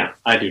 Yeah,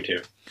 I do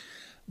too.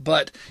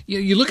 But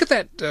you look at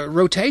that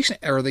rotation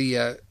or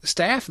the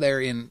staff there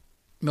in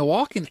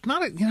Milwaukee. And it's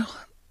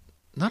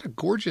not a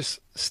gorgeous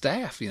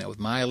staff. With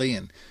Miley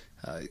and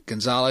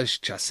Gonzalez,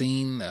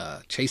 Chacin,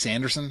 Chase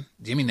Anderson,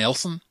 Jimmy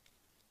Nelson.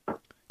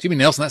 Jimmy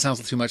Nelson. That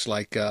sounds too much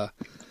like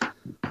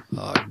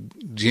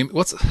Jimmy.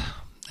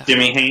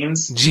 Jimmy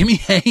Haynes. Jimmy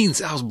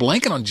Haynes. I was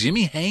blanking on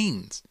Jimmy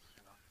Haynes.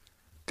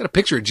 Got a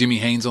picture of Jimmy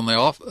Haynes on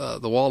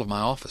the wall of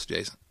my office,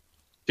 Jason.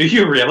 Do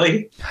you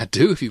really? I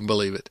do, if you can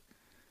believe it.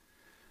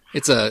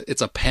 It's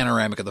a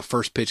panoramic of the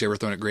first pitch ever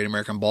thrown at Great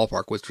American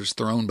Ballpark, which was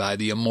thrown by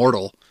the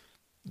immortal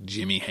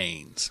Jimmy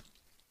Haynes.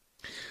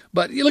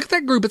 But you look at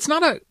that group; it's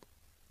not a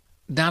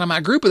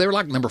dynamite group, but they were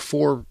like number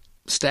 4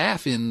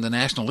 staff in the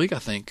National League, I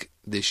think,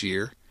 this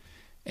year,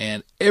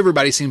 and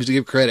everybody seems to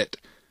give credit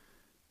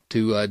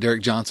to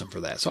Derek Johnson for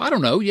that. So I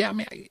don't know. Yeah, I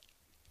mean,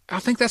 I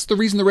think that's the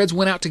reason the Reds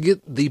went out to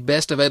get the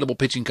best available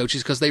pitching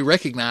coaches, because they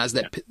recognize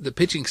that the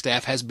pitching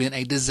staff has been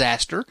a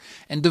disaster,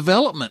 and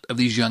development of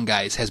these young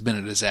guys has been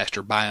a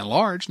disaster by and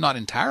large, not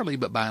entirely,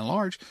 but by and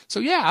large. So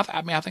yeah,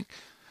 I think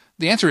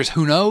the answer is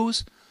who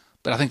knows,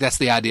 but I think that's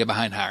the idea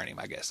behind hiring him,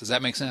 I guess. Does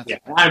that make sense? Yeah,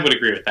 I would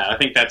agree with that. I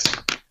think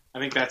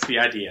that's the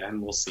idea,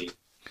 and we'll see.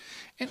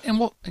 And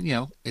we'll,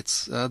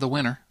 it's the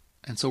winter,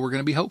 and so we're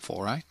going to be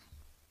hopeful, right?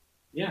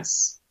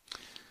 Yes.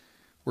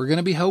 We're going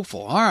to be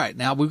hopeful. All right,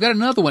 now we've got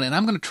another one, and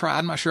I'm going to try.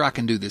 I'm not sure I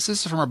can do this.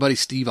 This is from our buddy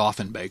Steve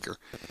Offenbaker,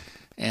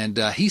 and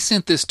he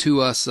sent this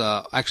to us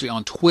actually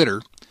on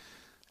Twitter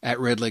at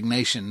Redleg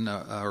Nation,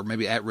 or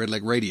maybe at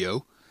Redleg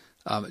Radio.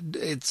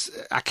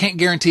 I can't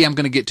guarantee I'm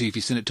going to get to you if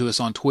you send it to us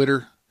on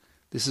Twitter.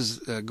 This is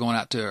going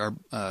out to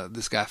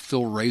this guy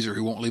Phil Razor,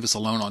 who won't leave us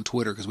alone on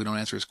Twitter because we don't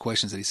answer his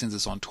questions that he sends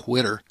us on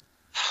Twitter.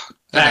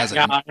 That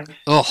guy.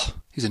 Oh,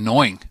 he's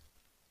annoying.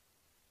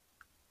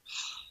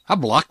 I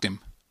blocked him.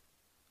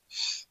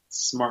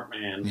 Smart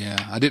man. Yeah,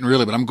 I didn't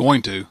really, but I'm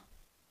going to.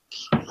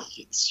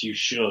 You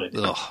should.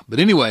 Ugh. But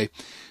anyway,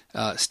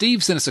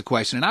 Steve sent us a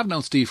question, and I've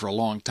known Steve for a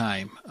long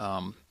time.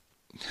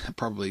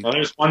 Probably. Well,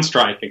 there's one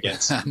strike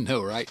against. I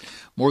know, right?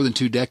 More than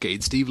 2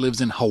 decades. Steve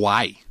lives in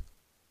Hawaii.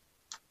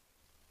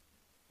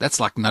 That's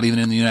like not even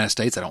in the United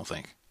States, I don't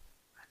think.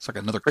 It's like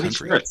another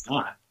country. Sure it's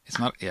not. It's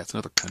not. Yeah, it's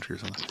another country or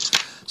something.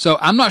 So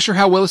I'm not sure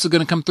how well this is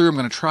going to come through. I'm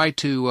going to try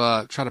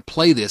to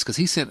play this because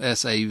he sent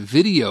us a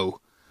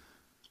video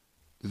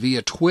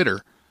via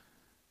Twitter,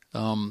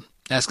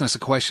 asking us a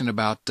question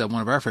about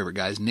one of our favorite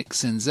guys, Nick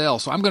Senzel.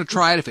 So I'm going to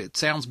try it. If it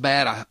sounds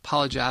bad, I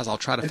apologize. I'll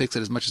try to fix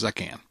it as much as I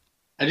can.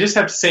 I just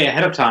have to say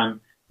ahead of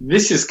time,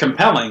 this is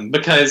compelling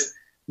because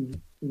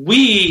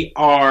you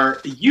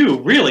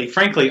really,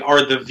 frankly,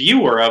 are the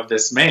viewer of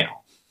this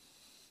mail.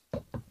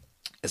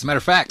 As a matter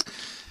of fact,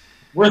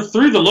 we're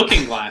through the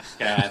looking glass,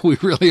 Chad. We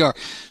really are.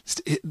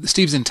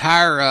 Steve's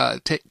entire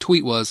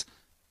tweet was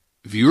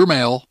viewer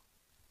mail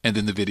and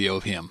then the video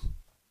of him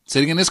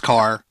sitting in his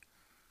car,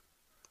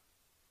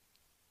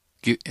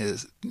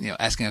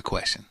 asking a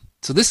question.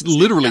 So this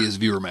literally is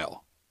viewer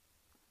mail.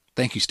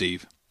 Thank you,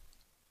 Steve.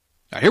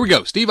 All right, here we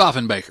go. Steve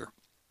Offenbaker.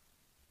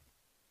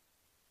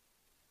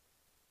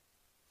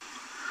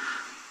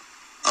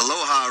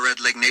 Aloha, Red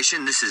Leg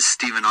Nation. This is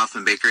Stephen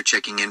Offenbaker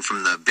checking in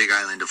from the Big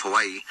Island of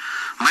Hawaii.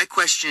 My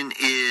question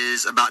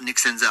is about Nick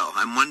Senzel.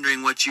 I'm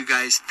wondering what you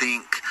guys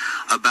think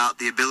about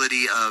the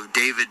ability of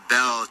David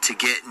Bell to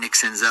get Nick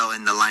Senzel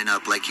in the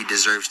lineup like he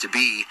deserves to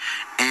be,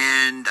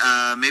 and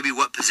maybe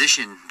what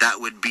position that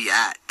would be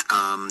at.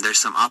 There's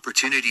some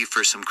opportunity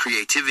for some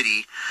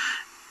creativity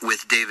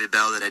with David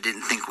Bell that I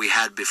didn't think we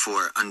had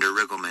before under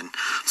Riggleman.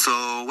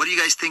 So what do you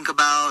guys think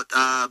about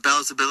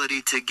Bell's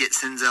ability to get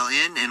Senzel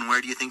in, and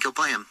where do you think he'll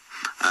play him?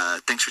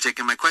 Thanks for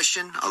taking my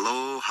question.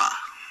 Aloha.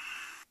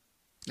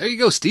 There you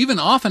go, Stephen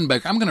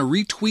Offenbaker. I'm going to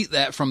retweet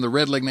that from the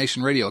Red Leg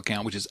Nation radio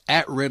account, which is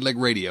at Red Leg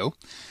Radio,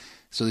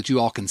 so that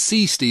you all can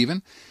see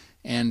Stephen.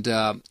 And,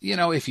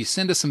 if you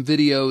send us some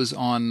videos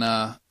on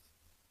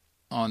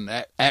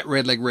at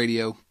Red Leg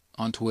Radio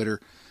on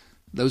Twitter,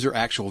 those are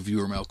actual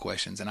viewer mail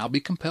questions, and I'll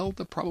be compelled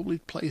to probably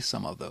play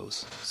some of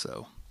those.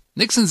 So,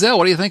 Nick Senzel,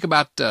 what do you think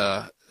about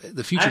the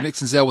future Nick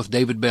Senzel with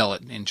David Bell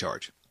in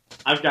charge?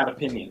 I've got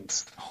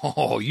opinions.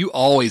 Oh, you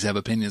always have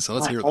opinions, so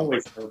let's hear them. I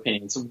always have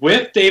opinions.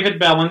 With David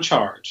Bell in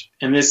charge,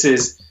 and this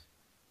is,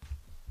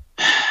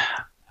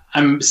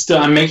 I'm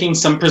making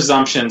some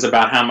presumptions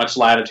about how much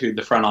latitude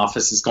the front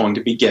office is going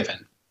to be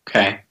given.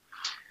 Okay.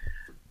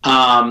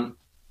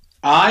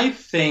 I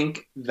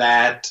think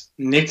that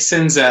Nick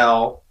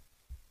Senzel,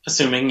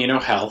 assuming,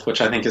 health,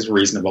 which I think is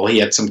reasonable. He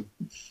had some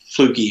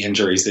fluky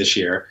injuries this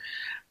year.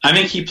 I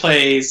think he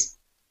plays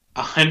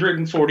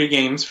 140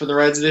 games for the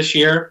Reds this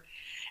year,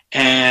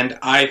 and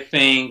I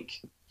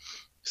think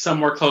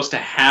somewhere close to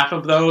half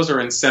of those are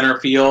in center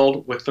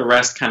field, with the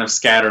rest kind of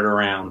scattered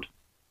around.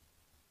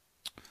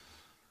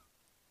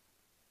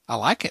 I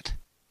like it.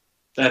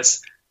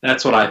 That's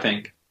what I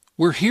think.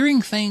 We're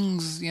hearing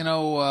things,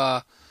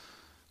 we're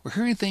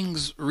hearing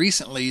things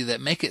recently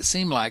that make it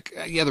seem like,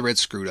 the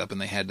Reds screwed up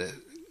and he had to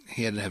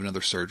have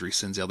another surgery,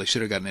 Senzel. They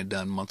should have gotten it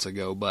done months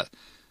ago. But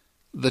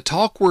the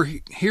talk we're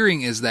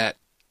hearing is that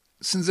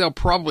Senzel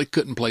probably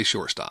couldn't play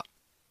shortstop.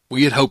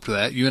 We had hoped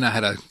that. You and I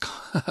had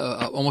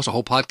almost a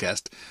whole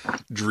podcast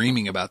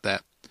dreaming about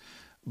that.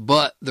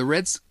 But the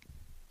Reds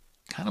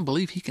kind of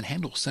believe he can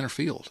handle center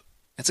field.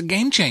 It's a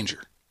game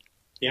changer.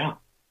 Yeah.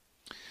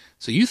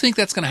 So you think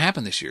that's going to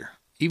happen this year,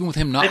 even with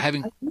him not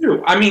having... I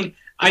do. I mean,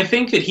 I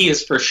think that he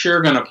is for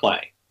sure going to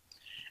play.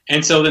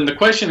 And so then the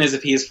question is,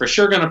 if he is for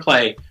sure going to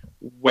play,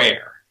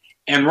 where?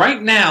 And right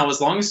now,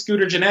 as long as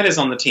Scooter Gennett is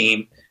on the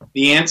team,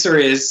 the answer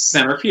is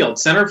center field.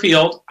 Center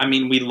field,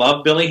 we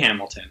love Billy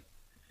Hamilton.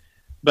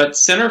 But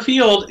center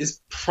field is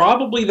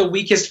probably the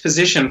weakest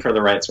position for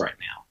the Reds right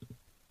now,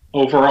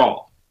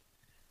 overall.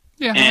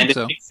 Yeah, and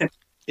so.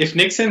 If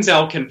Nick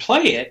Senzel can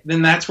play it,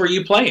 then that's where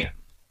you play him.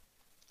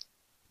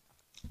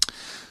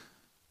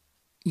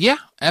 Yeah,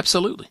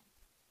 absolutely.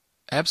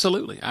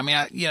 Absolutely.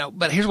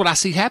 But here's what I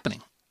see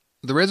happening.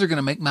 The Reds are going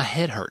to make my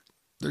head hurt.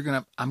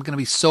 I'm going to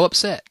be so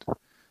upset.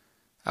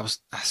 I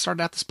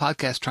started out this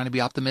podcast trying to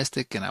be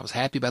optimistic, and I was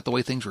happy about the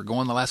way things were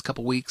going the last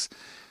couple of weeks.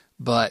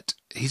 But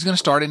he's going to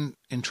start in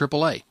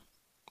AAA.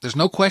 There's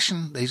no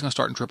question that he's going to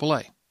start in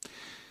AAA.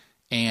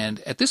 And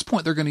at this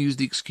point, they're going to use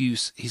the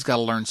excuse he's got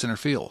to learn center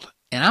field.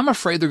 And I'm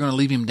afraid they're going to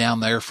leave him down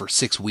there for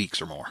 6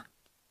 weeks or more.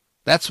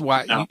 That's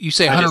why you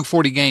say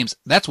 140 games.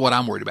 That's what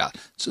I'm worried about,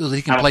 so that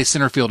he can play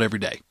center field every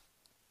day.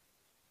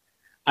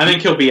 I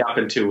think he'll be up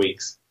in 2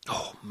 weeks.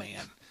 Oh,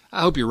 man.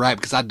 I hope you're right,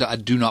 because I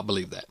do not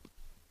believe that.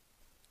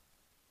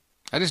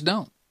 I just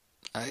don't.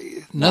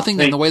 Nothing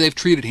in the way they've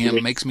treated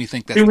him makes me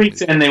think that 2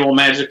 weeks in, they will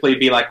magically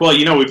be like, well,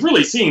 we've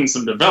really seen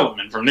some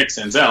development from Nick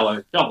Senzel, and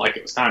it felt like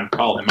it was time to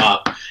call him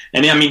up.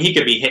 And, he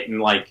could be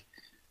hitting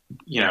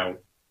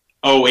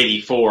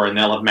 084, and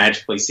they'll have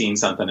magically seen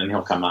something, and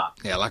he'll come up.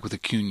 Yeah, like with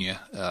Acuna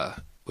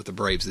with the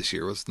Braves this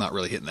year. Was not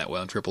really hitting that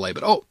well in AAA,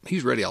 but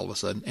he's ready all of a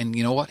sudden. And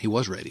you know what? He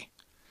was ready.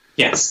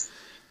 Yes.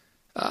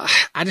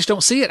 I just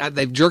don't see it.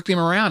 They've jerked him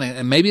around,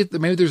 and maybe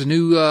there's a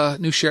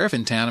new sheriff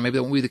in town, and maybe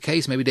that won't be the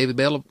case. Maybe David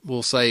Bell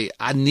will say,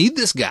 "I need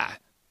this guy.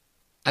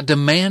 I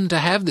demand to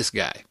have this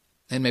guy,"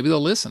 and maybe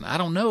they'll listen. I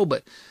don't know,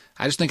 but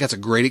I just think that's a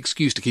great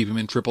excuse to keep him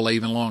in AAA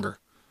even longer.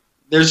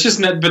 There's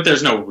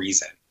no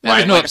reason. Right?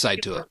 There's no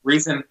upside to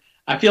it.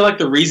 I feel like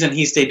the reason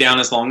he stayed down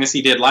as long as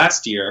he did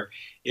last year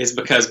is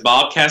because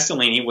Bob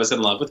Castellini was in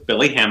love with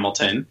Billy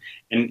Hamilton,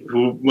 and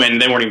when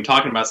they weren't even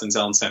talking about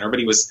Senzel in center, but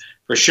he was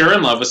for sure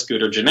in love with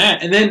Scooter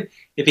Gennett. And then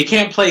if he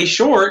can't play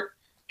short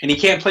and he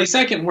can't play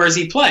second, where does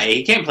he play?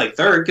 He can't play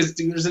third because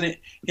there's an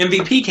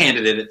MVP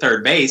candidate at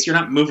third base. You're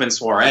not moving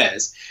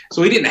Suarez.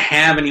 So he didn't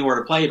have anywhere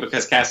to play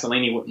because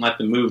Castellini wouldn't let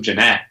them move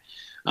Gennett.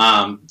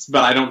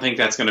 But I don't think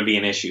that's going to be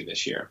an issue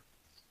this year.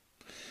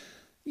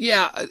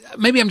 Yeah,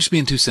 maybe I'm just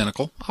being too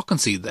cynical. I'll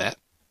concede that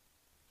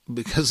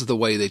because of the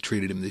way they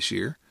treated him this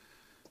year.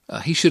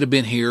 He should have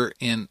been here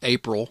in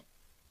April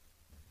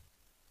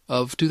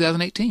of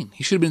 2018.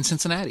 He should have been in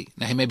Cincinnati.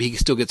 Now, maybe he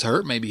still gets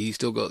hurt. Maybe he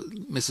still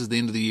misses the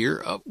end of the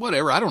year.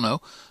 Whatever, I don't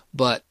know.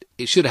 But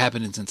it should have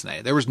happened in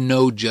Cincinnati. There was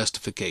no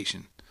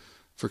justification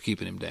for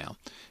keeping him down.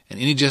 And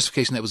any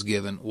justification that was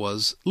given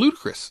was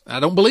ludicrous. I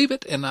don't believe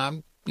it. And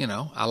I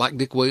like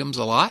Dick Williams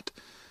a lot.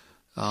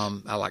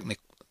 I like Nick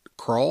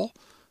Krall.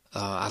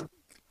 I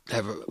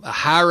have a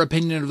higher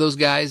opinion of those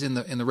guys in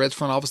the Reds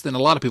front office than a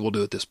lot of people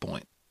do at this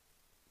point.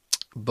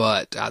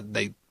 But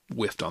they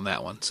whiffed on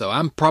that one. So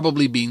I'm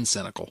probably being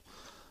cynical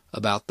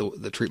about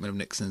the treatment of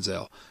Nick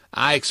Senzel.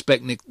 I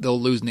expect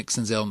they'll lose Nick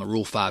Senzel in the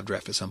Rule 5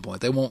 draft at some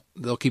point.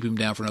 They'll keep him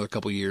down for another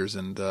couple of years.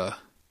 And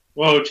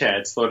whoa,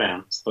 Chad, slow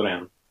down.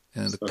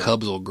 And the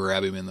Cubs will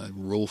grab him in the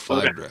Rule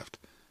 5 draft.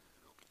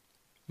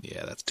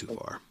 Yeah, that's too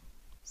far.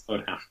 Slow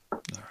down. All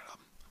right.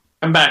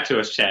 Come back to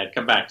us, Chad.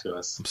 Come back to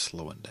us. I'm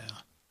slowing down.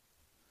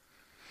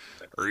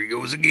 There he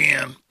goes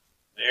again.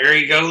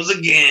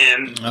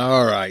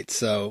 All right.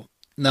 So,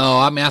 no,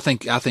 I mean, I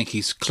think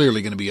he's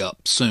clearly going to be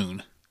up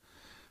soon,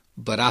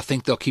 but I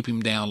think they'll keep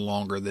him down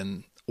longer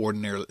than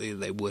ordinarily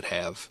they would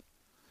have.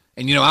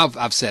 And,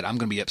 I've said I'm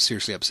going to be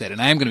seriously upset, and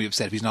I am going to be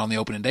upset if he's not on the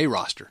opening day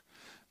roster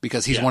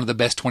because he's one of the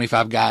best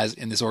 25 guys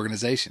in this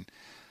organization.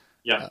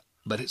 Yeah.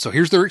 So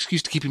here's their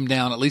excuse to keep him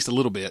down at least a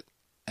little bit,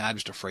 and I'm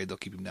just afraid they'll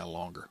keep him down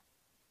longer.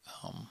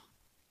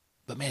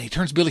 But, man, he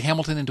turns Billy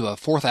Hamilton into a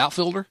fourth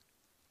outfielder.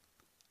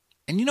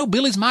 And,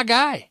 Billy's my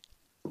guy.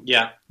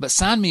 Yeah. But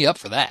sign me up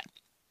for that.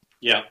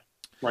 Yeah.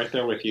 Right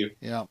there with you.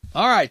 Yeah.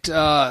 All right.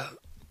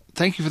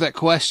 Thank you for that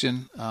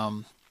question.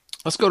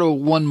 Let's go to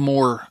one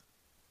more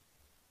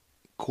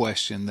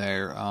question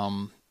there.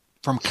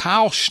 From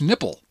Kyle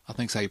Schnipple. I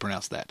think is how you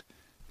pronounce that.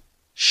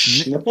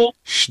 Schnipple?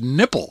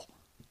 Schnipple.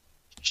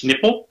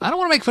 Schnipple? I don't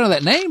want to make fun of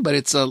that name, but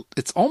it's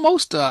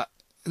almost this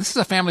is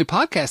a family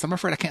podcast. I'm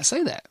afraid I can't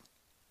say that.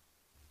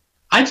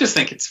 I just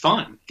think it's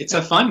fun. It's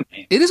a fun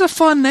name. It is a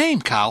fun name,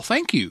 Kyle.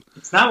 Thank you.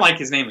 It's not like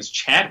his name is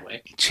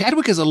Chadwick.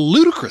 Chadwick is a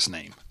ludicrous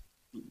name.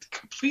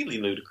 Completely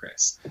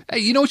ludicrous. Hey,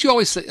 you know what you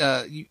always say?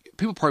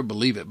 People probably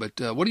believe it, but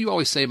what do you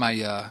always say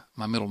my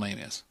middle name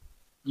is?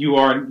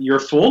 Your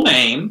full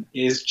name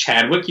is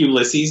Chadwick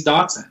Ulysses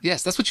Dotson.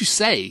 Yes, that's what you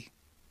say.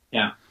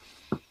 Yeah.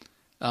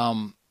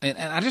 And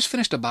I just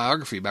finished a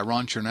biography by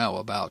Ron Chernow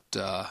about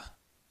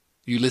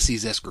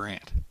Ulysses S.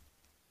 Grant.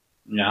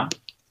 Yeah. It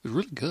was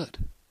really good.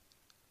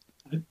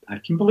 I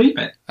can believe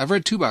it. I've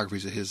read 2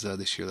 biographies of his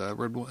this year. I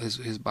read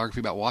his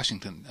biography about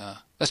Washington.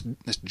 That's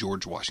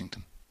George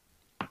Washington.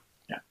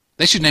 Yeah.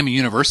 They should name a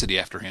university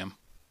after him.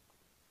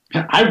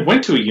 I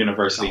went to a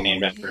university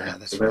named after him.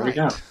 That's so there we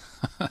go.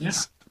 Yeah.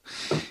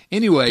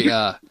 Anyway,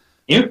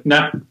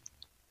 No.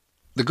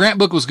 The Grant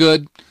book was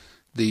good.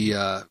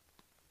 The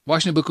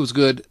Washington book was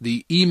good.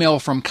 The email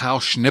from Kyle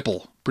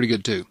Schnipple, pretty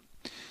good too.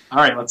 All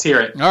right, let's hear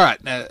it. All right,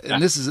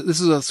 and this is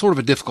a sort of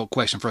a difficult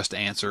question for us to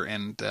answer,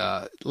 and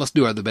let's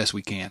do the best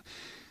we can.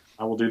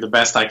 I will do the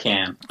best I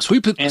can.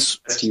 And the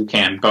best you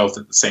can, both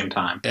at the same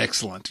time.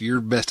 Excellent.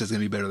 Your best is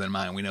going to be better than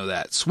mine. We know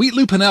that. Sweet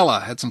Lou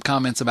Pinella had some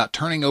comments about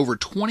turning over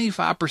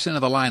 25%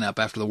 of the lineup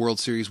after the World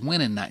Series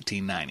win in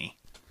 1990.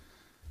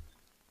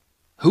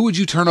 Who would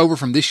you turn over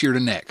from this year to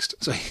next?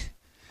 So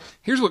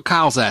here's what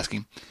Kyle's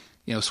asking.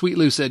 Sweet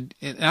Lou said,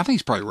 and I think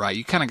he's probably right,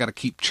 you kind of got to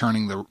keep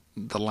churning the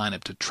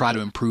lineup to try to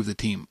improve the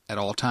team at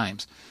all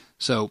times.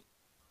 So,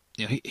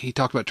 he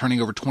talked about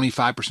turning over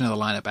 25% of the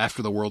lineup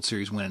after the World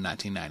Series win in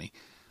 1990.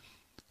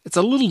 It's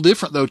a little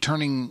different, though,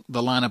 turning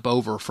the lineup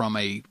over from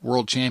a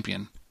world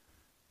champion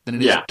than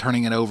it is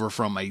turning it over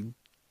from a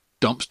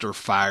dumpster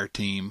fire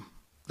team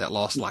that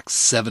lost like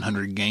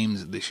 700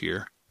 games this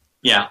year.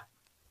 Yeah.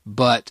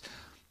 But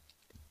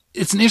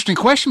it's an interesting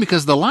question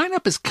because the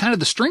lineup is kind of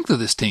the strength of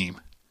this team.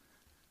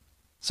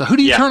 So who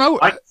do you turn over?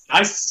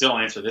 I still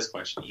answer this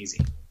question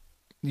easy.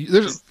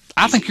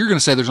 I think you're going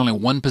to say there's only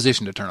one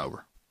position to turn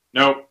over.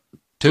 Nope.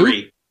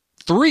 2?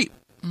 3.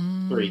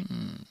 3.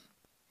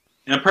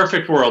 In a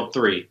perfect world,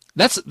 3.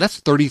 That's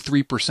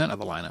 33% of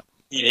the lineup.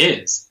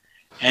 It is.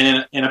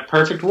 And in a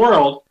perfect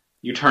world,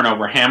 you turn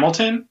over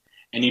Hamilton,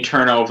 and you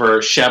turn over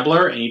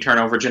Schebler and you turn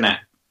over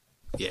Jeanette.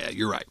 Yeah,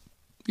 you're right.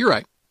 You're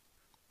right.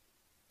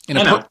 In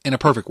a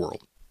perfect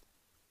world.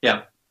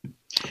 Yeah.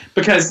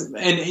 Because,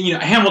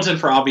 Hamilton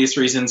for obvious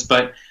reasons,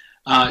 but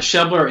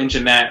Schebler and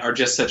Jeanette are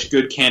just such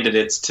good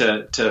candidates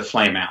to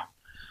flame out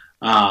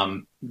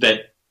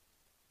that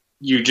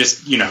you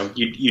just, you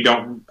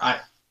don't.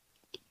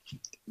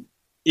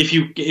 If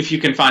you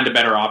can find a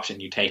better option,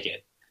 you take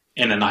it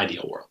in an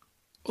ideal world.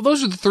 Well,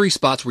 those are the three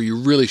spots where you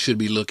really should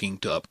be looking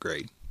to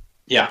upgrade.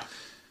 Yeah.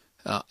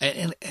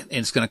 And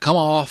it's going to come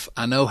off.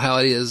 I know how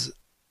it is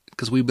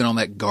because we've been on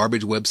that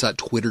garbage website,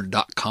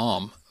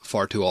 twitter.com,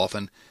 far too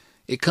often.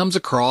 It comes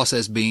across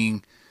as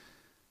being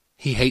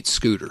he hates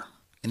Scooter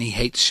and he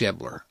hates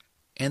Schebler.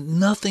 And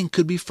nothing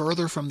could be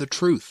further from the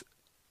truth.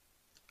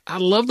 I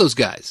love those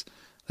guys.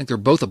 I think they're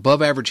both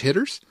above average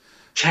hitters.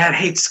 Chad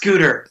hates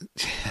Scooter.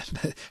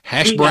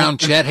 Hash Brown,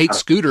 Chad hates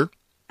Scooter.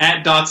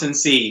 At Dotson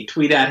C.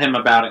 Tweet at him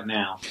about it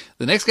now.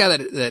 The next guy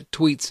that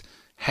tweets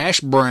Hash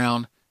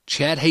Brown,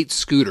 Chad hates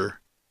Scooter.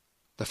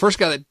 The first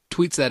guy that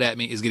tweets that at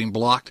me is getting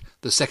blocked.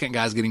 The second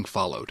guy is getting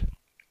followed.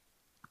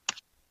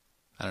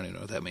 I don't even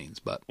know what that means,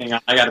 but hang on,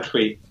 I got a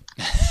tweet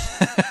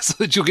so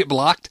that you'll get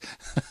blocked.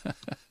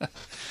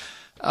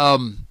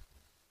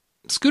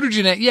 Scooter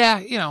Jeanette,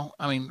 yeah,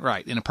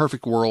 right. In a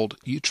perfect world,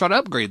 you try to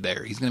upgrade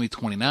there. He's going to be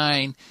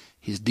 29.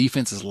 His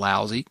defense is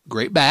lousy.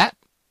 Great bat.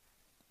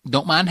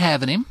 Don't mind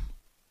having him,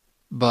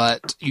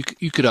 but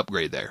you could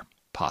upgrade there,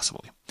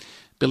 possibly.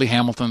 Billy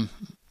Hamilton,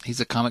 he's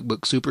a comic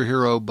book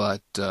superhero,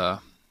 but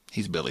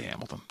he's Billy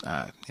Hamilton,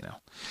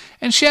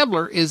 And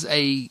Schebler is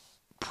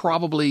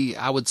probably,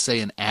 I would say,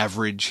 an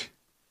average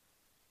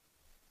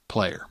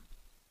player.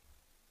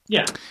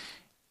 Yeah.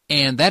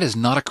 And that is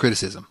not a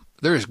criticism.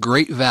 There is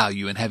great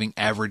value in having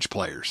average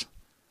players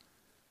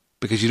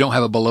because you don't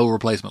have a below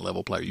replacement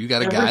level player. You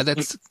got a guy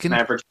that's an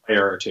average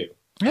player or two.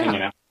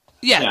 Yeah.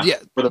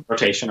 For the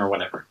rotation or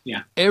whatever.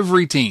 Yeah.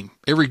 Every team,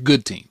 every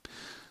good team.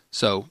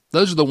 So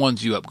those are the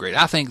ones you upgrade.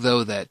 I think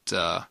though that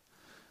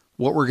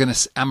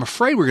I'm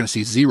afraid we're going to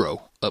see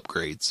zero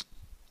upgrades.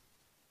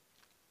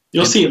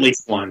 You'll see at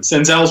least one.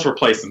 Senzel's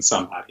replacing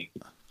somebody.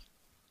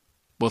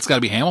 Well, it's got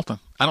to be Hamilton.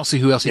 I don't see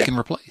who else he can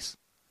replace.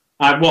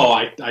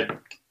 I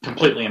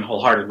completely and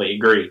wholeheartedly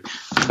agree,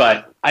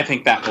 but I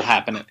think that will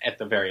happen at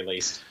the very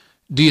least.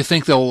 Do you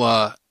think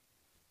they'll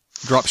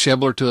drop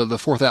Schebler to the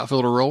fourth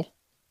outfielder role?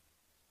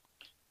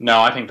 No,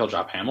 I think they'll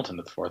drop Hamilton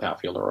to the fourth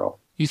outfielder role.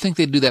 You think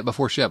they'd do that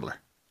before Schebler?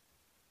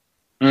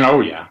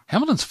 Oh, yeah.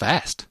 Hamilton's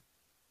fast.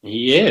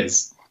 He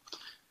is.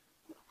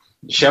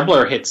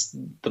 Schebler hits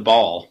the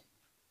ball.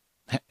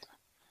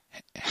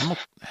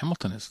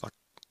 Hamilton is like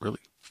really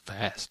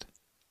fast.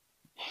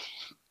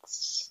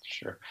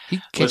 Sure. He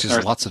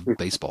catches lots of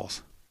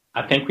baseballs.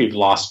 I think we've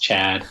lost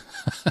Chad.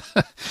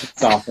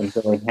 It's off in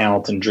Billy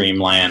Hamilton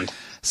dreamland.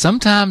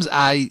 Sometimes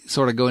I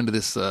sort of go into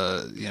this,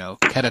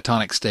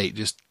 catatonic state.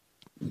 Just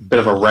bit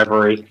of a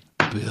reverie.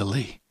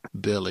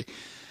 Billy.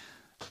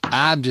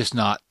 I'm just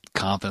not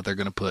confident they're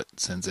going to put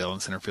Senzel in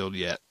center field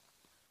yet.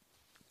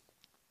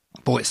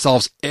 Boy, it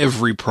solves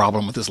every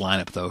problem with this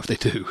lineup, though, if they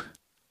do.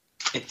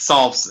 It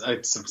solves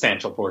a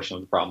substantial portion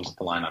of the problems with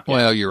the lineup. Yeah.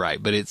 Well, you're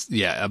right, but it's,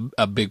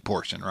 a big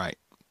portion, right?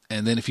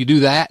 And then if you do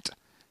that,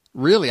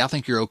 really, I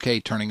think you're okay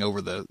turning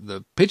over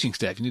the pitching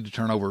staff. You need to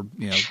turn over,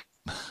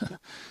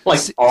 like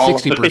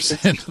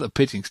 60% of the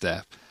pitching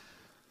staff.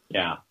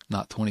 Yeah.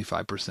 Not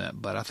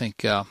 25%. But I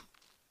think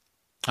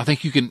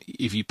you can,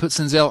 if you put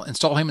Senzel,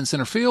 install him in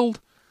center field,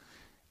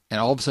 and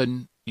all of a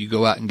sudden you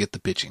go out and get the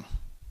pitching.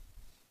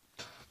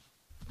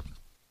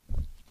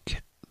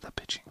 Get the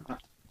pitching.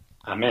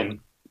 I'm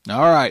in.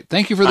 All right.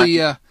 Thank you for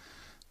the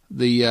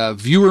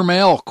viewer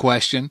mail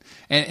question.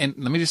 And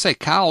let me just say,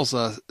 Kyle's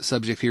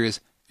subject here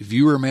is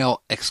viewer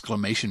mail !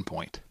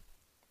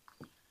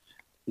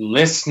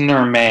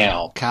 Listener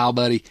mail. Kyle,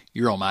 buddy,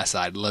 you're on my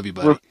side. Love you,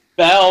 buddy.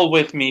 Rebel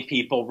with me,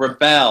 people.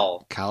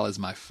 Rebel. Kyle is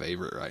my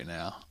favorite right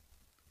now.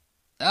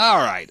 All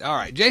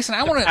right. Jason,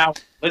 I want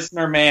to...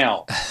 Listener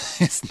mail.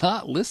 It's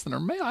not listener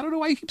mail. I don't know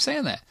why you keep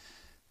saying that.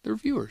 They're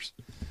viewers.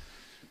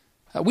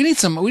 We need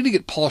to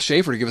get Paul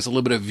Schaefer to give us a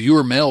little bit of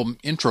viewer mail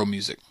intro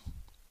music. Do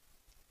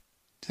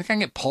you think I can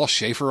get Paul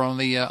Schaefer on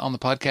the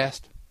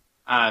podcast?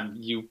 I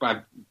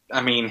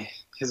mean,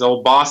 his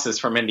old boss is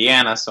from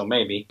Indiana, so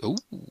maybe. Ooh,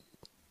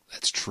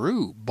 that's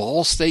true.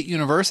 Ball State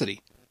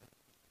University.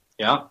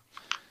 Yeah.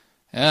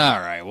 All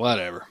right,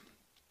 whatever.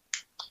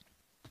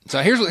 So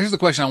here's the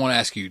question I want to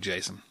ask you,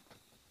 Jason.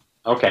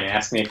 Okay,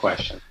 ask me a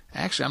question.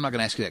 Actually, I'm not going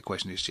to ask you that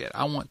question just yet.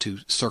 I want to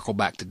circle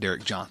back to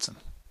Derek Johnson.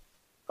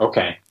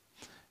 Okay.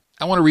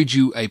 I want to read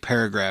you a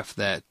paragraph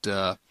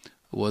that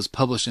was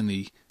published in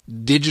the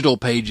digital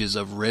pages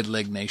of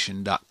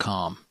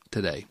redlegnation.com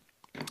today.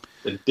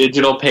 The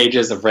digital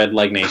pages of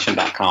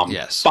redlegnation.com.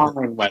 Yes.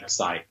 Fine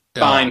website.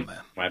 Fine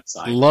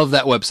website. Love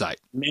that website.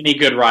 Many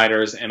good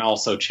writers and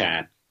also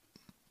Chad.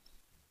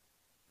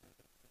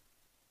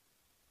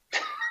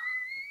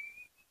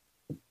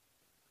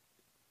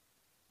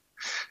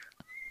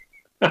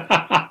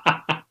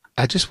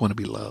 I just want to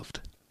be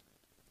loved.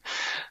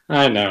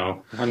 I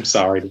know. I'm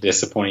sorry to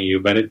disappoint you,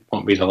 but it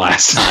won't be the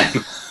last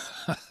time.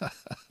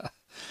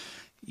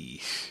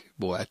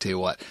 Boy, I tell you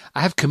what,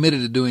 I have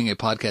committed to doing a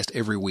podcast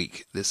every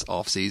week this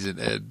off season,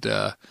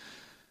 and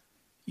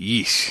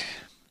yeesh,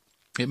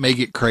 it may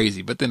get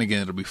crazy, but then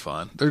again, it'll be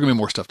fun. There's gonna be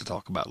more stuff to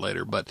talk about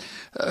later. But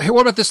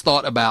what about this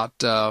thought about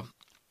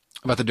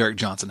the Derek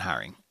Johnson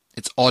hiring?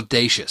 It's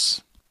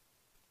audacious.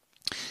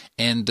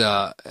 And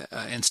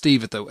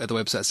Steve at the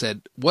website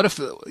said, what if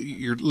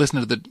you're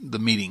listening to the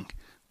meeting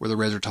where the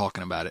Reds are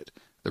talking about it,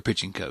 their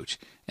pitching coach,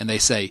 and they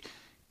say,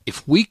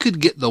 if we could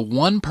get the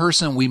one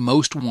person we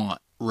most want,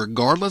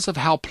 regardless of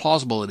how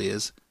plausible it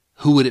is,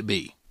 who would it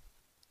be?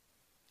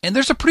 And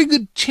there's a pretty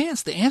good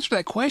chance the answer to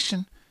that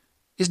question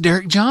is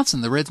Derek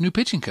Johnson, the Reds' new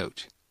pitching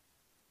coach.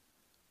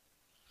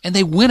 And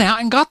they went out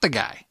and got the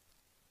guy.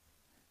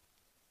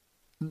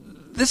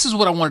 This is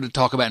what I wanted to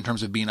talk about in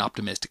terms of being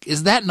optimistic.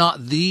 Is that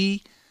not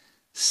the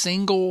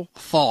single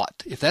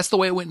thought, if that's the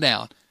way it went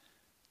down,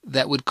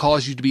 that would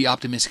cause you to be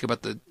optimistic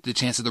about the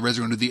chance that the Reds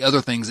are going to do the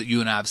other things that you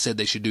and I have said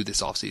they should do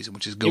this offseason,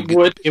 which is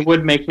It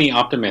would make me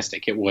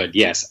optimistic. It would,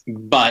 yes.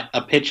 But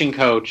a pitching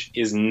coach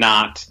is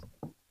not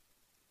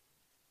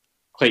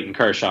Clayton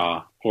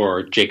Kershaw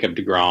or Jacob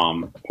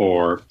deGrom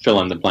or fill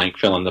in the blank,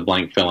 fill in the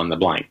blank, fill in the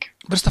blank.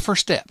 But it's the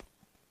first step.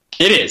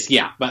 It is,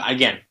 yeah. But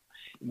again,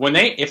 when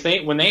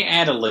they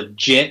add a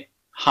legit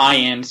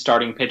high-end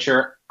starting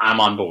pitcher, I'm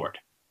on board.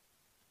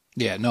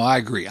 Yeah, no, I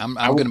agree. I'm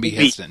going to be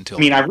hesitant until.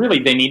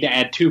 They need to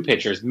add 2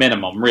 pitchers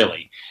minimum,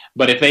 really.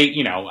 But if they,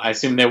 I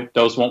assume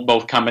those won't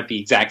both come at the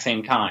exact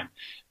same time.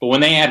 But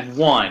when they add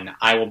 1,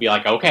 I will be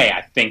like, okay,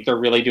 I think they're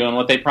really doing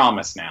what they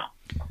promised now.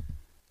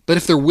 But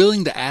if they're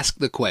willing to ask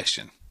the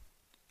question,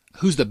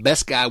 who's the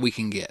best guy we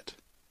can get?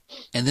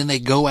 And then they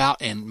go out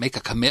and make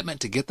a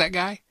commitment to get that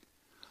guy?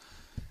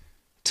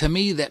 To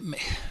me, that,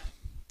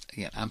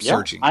 again, I'm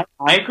searching.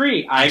 I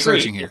agree. I'm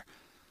searching here.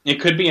 It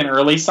could be an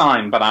early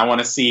sign, but I want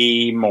to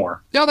see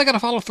more. Yeah, they got to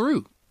follow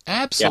through.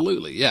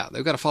 Absolutely, yeah,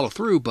 they've got to follow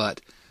through.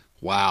 But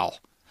wow,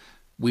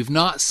 we've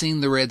not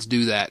seen the Reds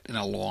do that in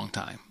a long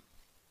time.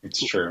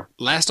 It's true.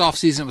 Last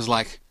offseason, it was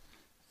like,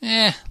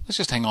 let's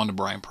just hang on to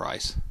Brian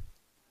Price,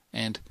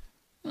 and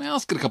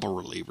let's get a couple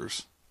of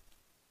relievers.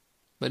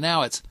 But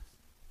now it's,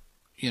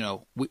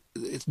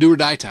 it's do or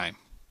die time.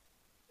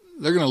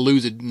 They're going to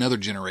lose another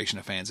generation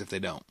of fans if they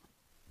don't.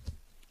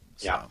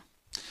 Yeah.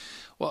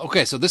 Well,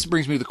 okay, so this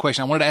brings me to the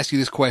question. I wanted to ask you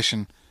this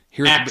question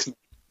here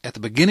at the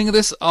beginning of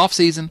this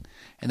offseason,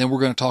 and then we're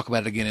going to talk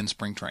about it again in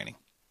spring training.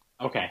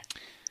 Okay.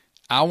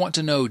 I want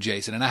to know,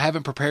 Jason, and I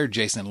haven't prepared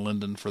Jason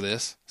Linden for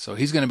this, so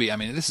he's going to be,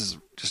 this is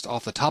just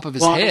off the top of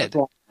his head.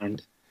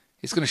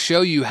 It's going to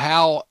show you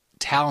how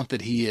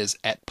talented he is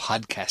at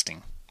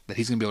podcasting, that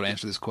he's going to be able to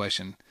answer this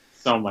question.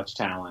 So much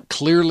talent.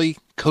 Clearly,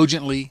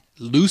 cogently,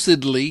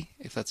 lucidly,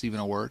 if that's even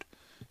a word.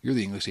 You're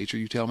the English teacher,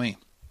 you tell me.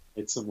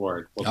 It's a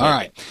word. All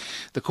right.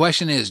 The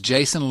question is,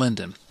 Jason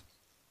Linden.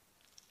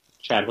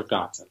 Chadwick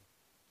Dotson.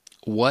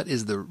 What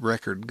is the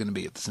record going to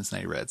be of the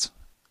Cincinnati Reds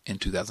in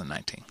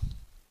 2019?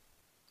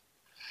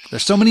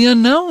 There's so many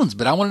unknowns,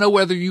 but I want to know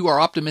whether you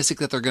are optimistic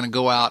that they're going to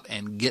go out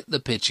and get the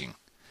pitching.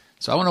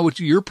 So I want to know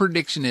what your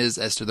prediction is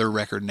as to their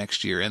record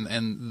next year,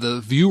 and the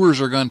viewers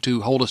are going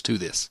to hold us to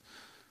this.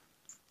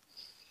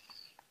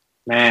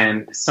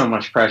 Man, so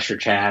much pressure,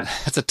 Chad.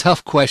 That's a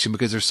tough question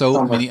because there's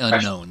so many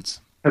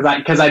unknowns.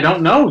 Because I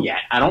don't know yet.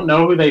 I don't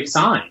know who they've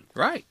signed.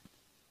 Right.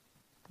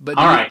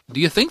 But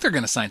do you think they're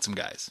going to sign some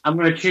guys? I'm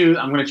going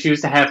to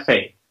choose to have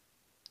faith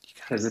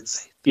because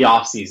it's the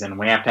off season.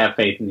 We have to have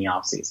faith in the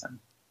off season.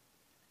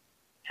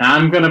 And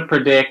I'm going to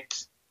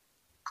predict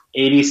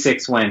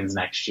 86 wins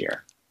next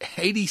year.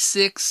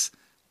 86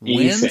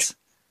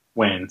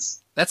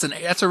 wins. That's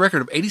a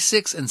record of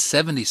 86 and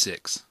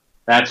 76.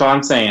 That's what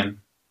I'm saying.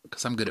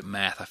 Because I'm good at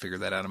math, I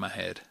figured that out in my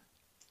head.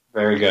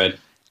 Very good.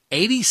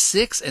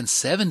 86 and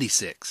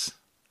 76.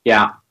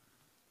 Yeah. Wow.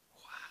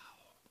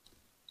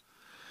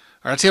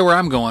 All right, I'll tell you where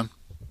I'm going.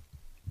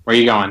 Where are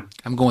you going?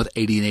 I'm going with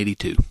 80 and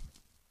 82.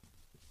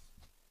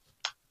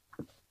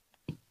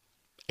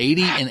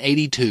 80 and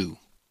 82.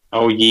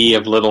 Oh, ye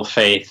of little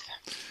faith.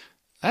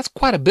 That's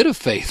quite a bit of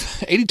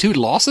faith. 82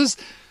 losses?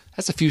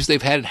 That's the fewest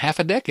they've had in half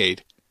a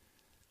decade.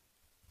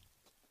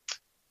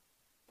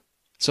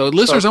 So,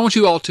 listeners, I want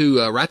you all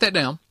to write that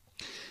down.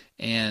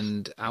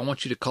 And I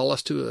want you to call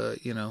us to,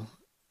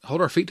 hold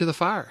our feet to the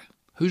fire.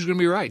 Who's going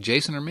to be right,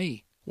 Jason or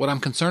me? What I'm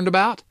concerned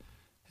about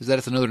is that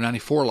it's another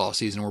 94-loss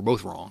season and we're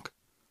both wrong.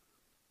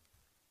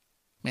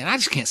 Man, I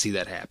just can't see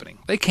that happening.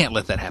 They can't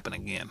let that happen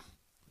again.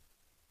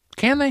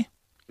 Can they?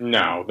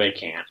 No, they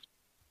can't.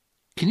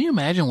 Can you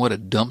imagine what a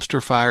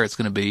dumpster fire it's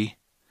going to be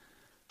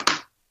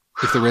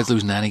if the Reds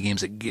lose 90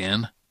 games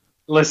again?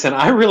 Listen,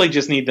 I really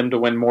just need them to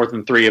win more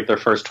than 3 of their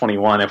first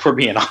 21, if we're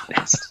being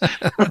honest.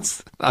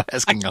 That's not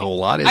asking a whole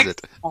lot, is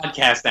it?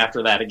 Podcast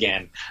after that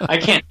again. I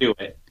can't do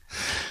it.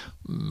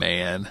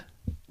 Man,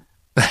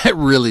 that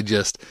really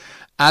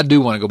I do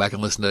want to go back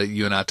and listen to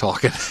you and I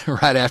talking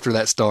right after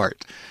that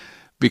start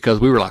because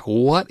we were like,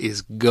 what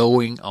is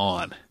going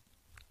on?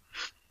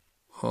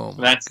 Oh,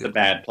 That's the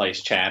bad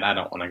place, Chad. I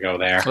don't want to go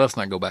there. Let's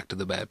not go back to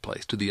the bad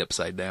place, to the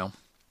upside down.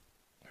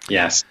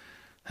 Yes.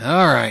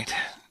 All right.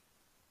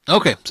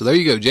 Okay, so there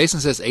you go. Jason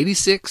says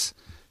 86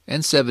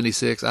 and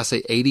 76. I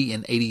say 80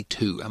 and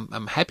 82.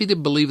 I'm happy to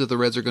believe that the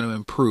Reds are going to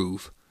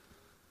improve,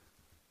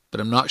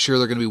 but I'm not sure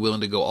they're going to be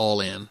willing to go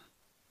all in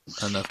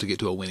enough to get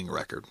to a winning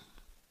record.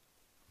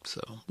 So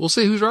we'll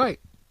see who's right.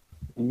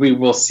 We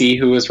will see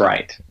who is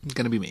right. It's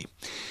going to be me.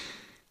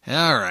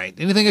 All right.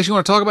 Anything else you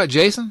want to talk about,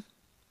 Jason?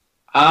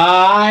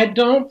 I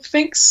don't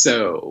think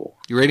so.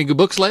 You reading good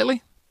books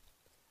lately?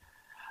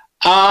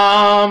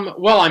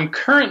 Well, I'm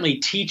currently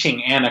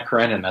teaching Anna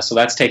Karenina, so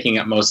that's taking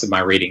up most of my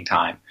reading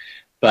time.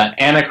 But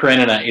Anna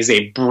Karenina is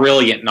a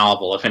brilliant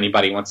novel if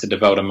anybody wants to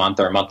devote a month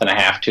or a month and a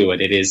half to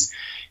it. It is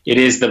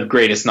the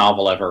greatest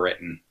novel ever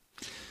written.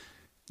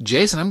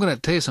 Jason, I'm going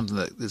to tell you something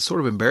that is sort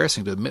of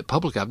embarrassing to admit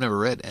publicly. I've never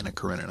read Anna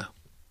Karenina.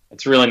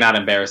 It's really not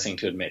embarrassing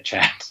to admit,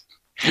 Chad.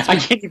 I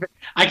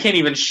can't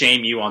even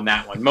shame you on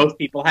that one. Most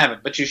people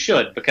haven't, but you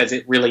should, because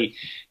it really,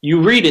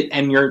 you read it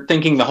and you're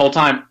thinking the whole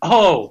time,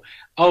 oh,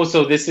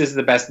 so this is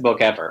the best book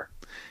ever.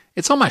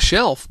 It's on my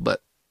shelf,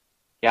 but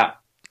yeah,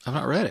 I've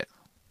not read it.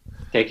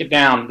 Take it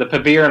down. The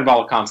Pavir and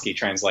Volokhonsky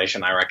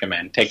translation, I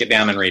recommend. Take it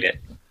down and read it.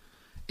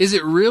 Is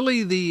it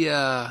really the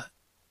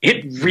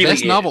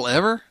best novel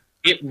ever?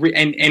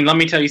 And let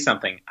me tell you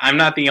something. I'm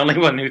not the only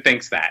one who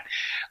thinks that.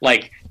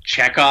 Like,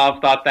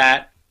 Chekhov thought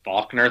that.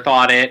 Faulkner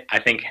thought it. I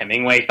think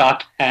Hemingway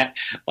thought that.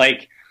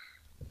 Like,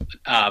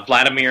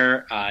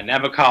 Vladimir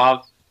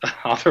Nabokov,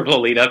 author of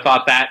Lolita,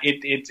 thought that.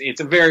 It's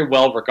a very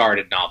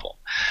well-regarded novel.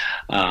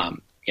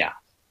 Yeah.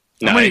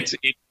 No,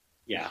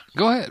 yeah.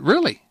 Go ahead.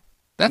 Really?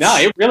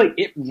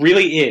 It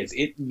really is.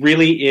 It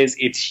really is.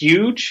 It's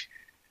huge,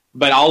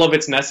 but all of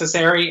it's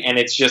necessary, and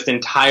it's just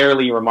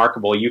entirely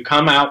remarkable. You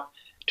come out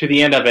to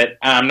the end of it,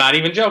 and I'm not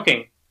even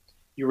joking.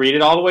 You read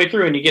it all the way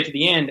through, and you get to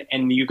the end,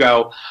 and you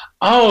go,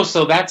 "Oh,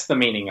 so that's the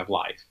meaning of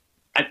life."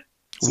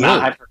 It's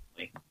not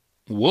hyperbole.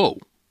 Whoa.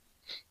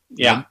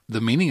 Yeah.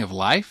 The meaning of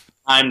life?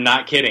 I'm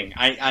not kidding.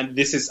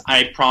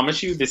 I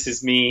promise you, this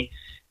is me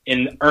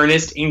in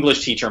earnest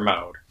English teacher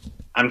mode.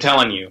 I'm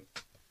telling you.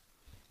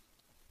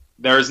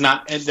 There's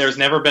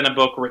never been a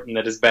book written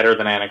that is better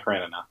than Anna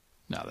Karenina.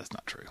 No, that's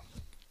not true.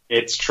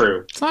 It's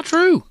true. It's not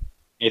true.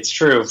 It's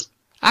true.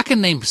 I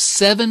can name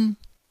 7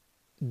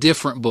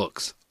 different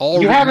books.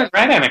 You haven't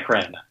read Anna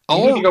Karenina.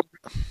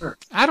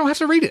 I don't have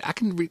to read it. I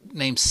can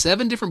name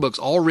 7 different books,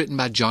 all written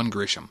by John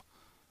Grisham,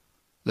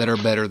 that are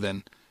better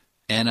than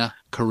Anna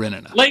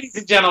Karenina. Ladies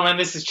and gentlemen,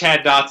 this is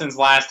Chad Dotson's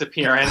last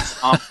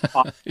appearance on the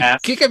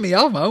podcast. Kicking me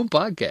off my own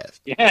podcast.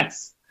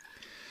 Yes.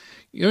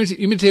 You want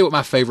me to tell you what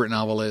my favorite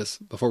novel is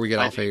before we get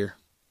off here?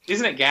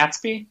 Isn't it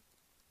Gatsby?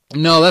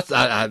 No,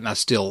 I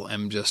still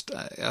am just,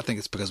 I think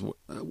it's because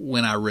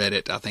when I read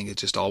it, I think it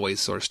just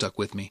always sort of stuck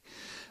with me.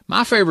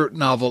 My favorite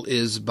novel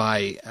is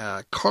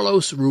by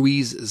Carlos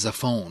Ruiz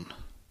Zafón,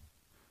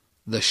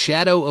 The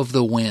Shadow of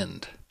the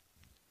Wind.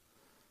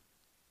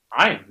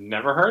 I've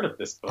never heard of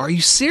this book. Are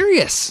you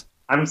serious?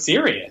 I'm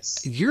serious.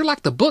 You're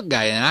like the book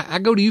guy, and I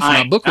go to you for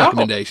my book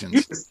recommendations.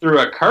 You just threw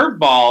a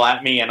curveball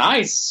at me, and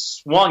I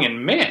swung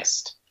and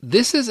missed.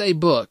 This is a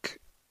book.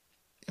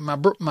 My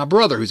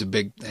brother, who's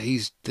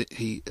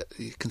he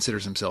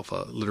considers himself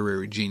a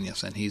literary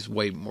genius, and he's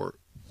way more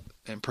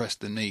impressive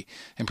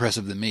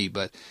than me.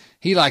 But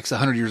he likes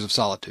 100 Years of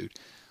Solitude.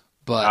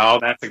 But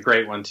that's a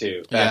great one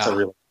too.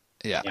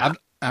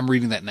 I'm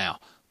reading that now.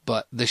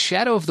 But The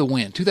Shadow of the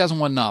Wind,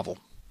 2001 novel,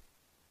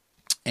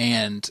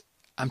 and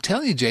I'm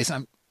telling you,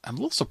 Jason, I'm a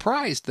little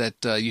surprised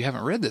that you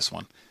haven't read this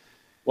one.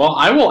 Well,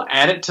 I will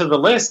add it to the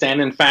list, and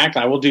in fact,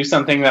 I will do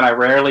something that I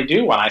rarely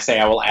do when I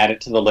say I will add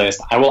it to the list.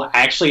 I will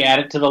actually add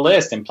it to the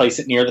list and place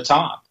it near the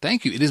top.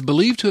 Thank you. It is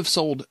believed to have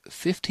sold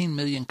 15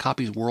 million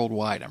copies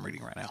worldwide, I'm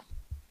reading right now.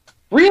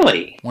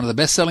 Really? One of the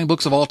best-selling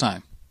books of all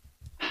time.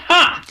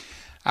 Ha!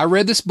 I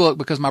read this book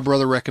because my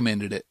brother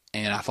recommended it,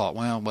 and I thought,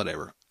 well,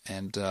 whatever.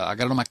 And I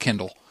got it on my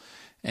Kindle,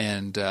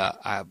 and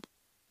I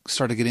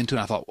started to get into it,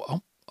 and I thought,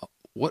 oh,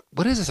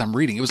 what is this I'm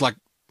reading? It was like,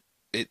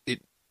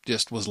 it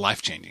just was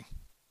life-changing.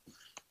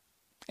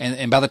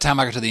 And by the time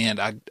I got to the end,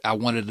 I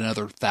wanted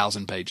another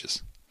 1,000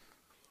 pages.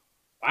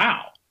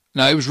 Wow.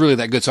 No, it was really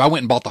that good. So I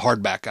went and bought the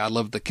hardback. I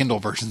loved the Kindle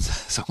versions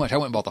so much. I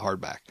went and bought the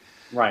hardback.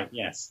 Right,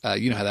 yes.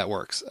 You know how that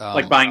works.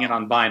 Like buying it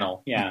on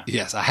vinyl, yeah.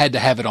 Yes, I had to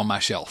have it on my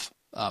shelf.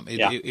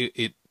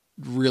 It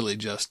really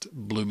just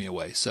blew me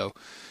away. So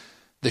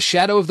The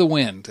Shadow of the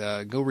Wind,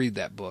 go read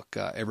that book,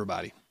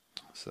 everybody.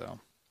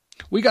 So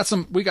we got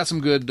some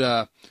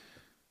good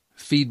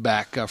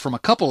feedback from a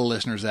couple of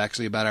listeners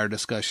actually about our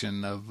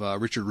discussion of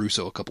Richard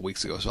Russo a couple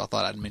weeks ago. So I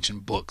thought I'd mention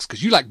books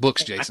because you like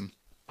books, Jason.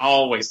 I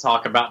always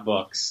talk about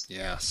books.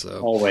 Yeah,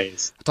 so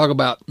always I talk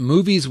about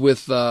movies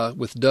with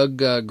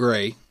Doug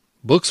Gray,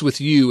 books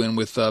with you, and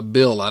with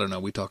Bill. I don't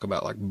know. We talk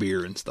about like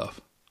beer and stuff.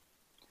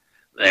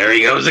 There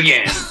he goes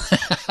again.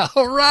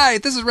 All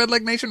right, this is Red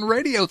Leg Nation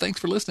Radio. Thanks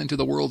for listening to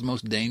the world's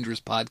most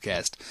dangerous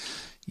podcast.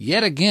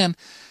 Yet again.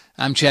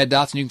 I'm Chad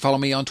Dotson. You can follow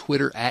me on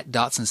Twitter at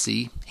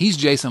DotsonC. He's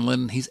Jason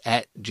Linden. He's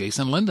at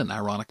Jason Linden,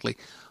 ironically,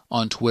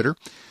 on Twitter.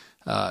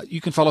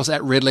 You can follow us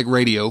at Red Leg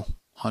Radio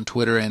on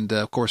Twitter and,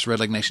 of course,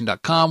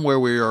 redlegnation.com, where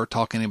we are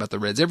talking about the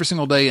Reds every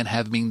single day and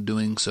have been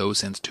doing so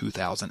since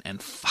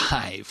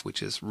 2005,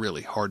 which is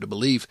really hard to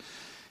believe.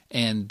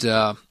 And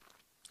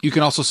you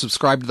can also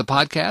subscribe to the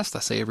podcast. I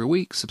say every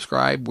week,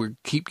 subscribe. We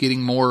keep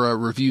getting more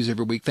reviews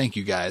every week. Thank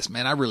you, guys.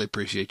 Man, I really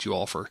appreciate you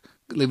all for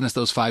leaving us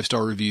those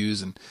 5-star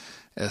reviews, and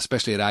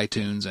especially at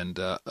iTunes. And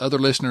other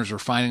listeners are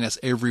finding us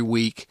every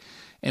week.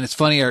 And it's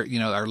funny, our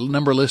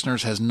number of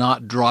listeners has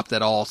not dropped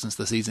at all since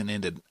the season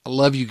ended. I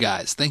love you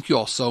guys. Thank you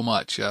all so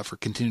much for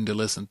continuing to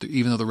listen,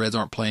 even though the Reds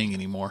aren't playing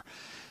anymore.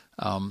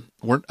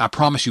 I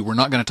promise you, we're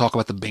not going to talk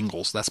about the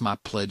Bengals. That's my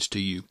pledge to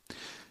you.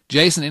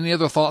 Jason, any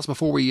other thoughts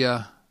before we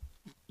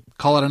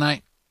call it a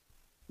night?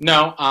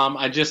 No,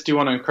 I just do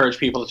want to encourage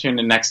people to tune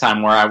in next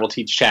time, where I will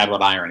teach Chad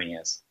what irony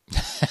is.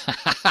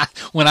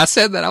 When I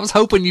said that, I was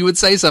hoping you would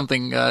say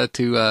something I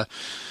know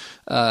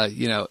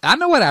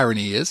what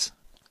irony is.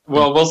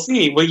 Well, we'll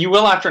see. Well, you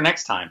will after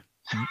next time.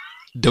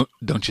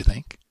 Don't you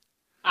think?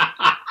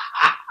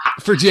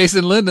 For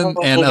Jason Linden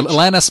and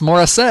Alanis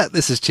Morissette,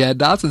 this is Chad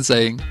Dotson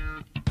saying,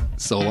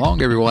 so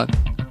long, everyone.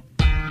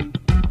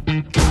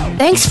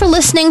 Thanks for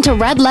listening to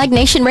Red Leg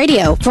Nation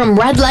Radio from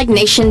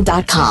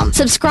redlegnation.com.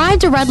 Subscribe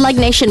to Red Leg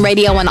Nation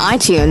Radio on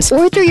iTunes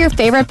or through your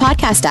favorite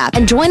podcast app,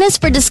 and join us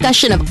for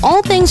discussion of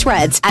all things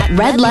Reds at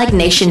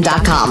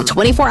redlegnation.com.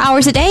 24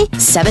 hours a day,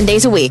 7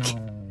 days a week.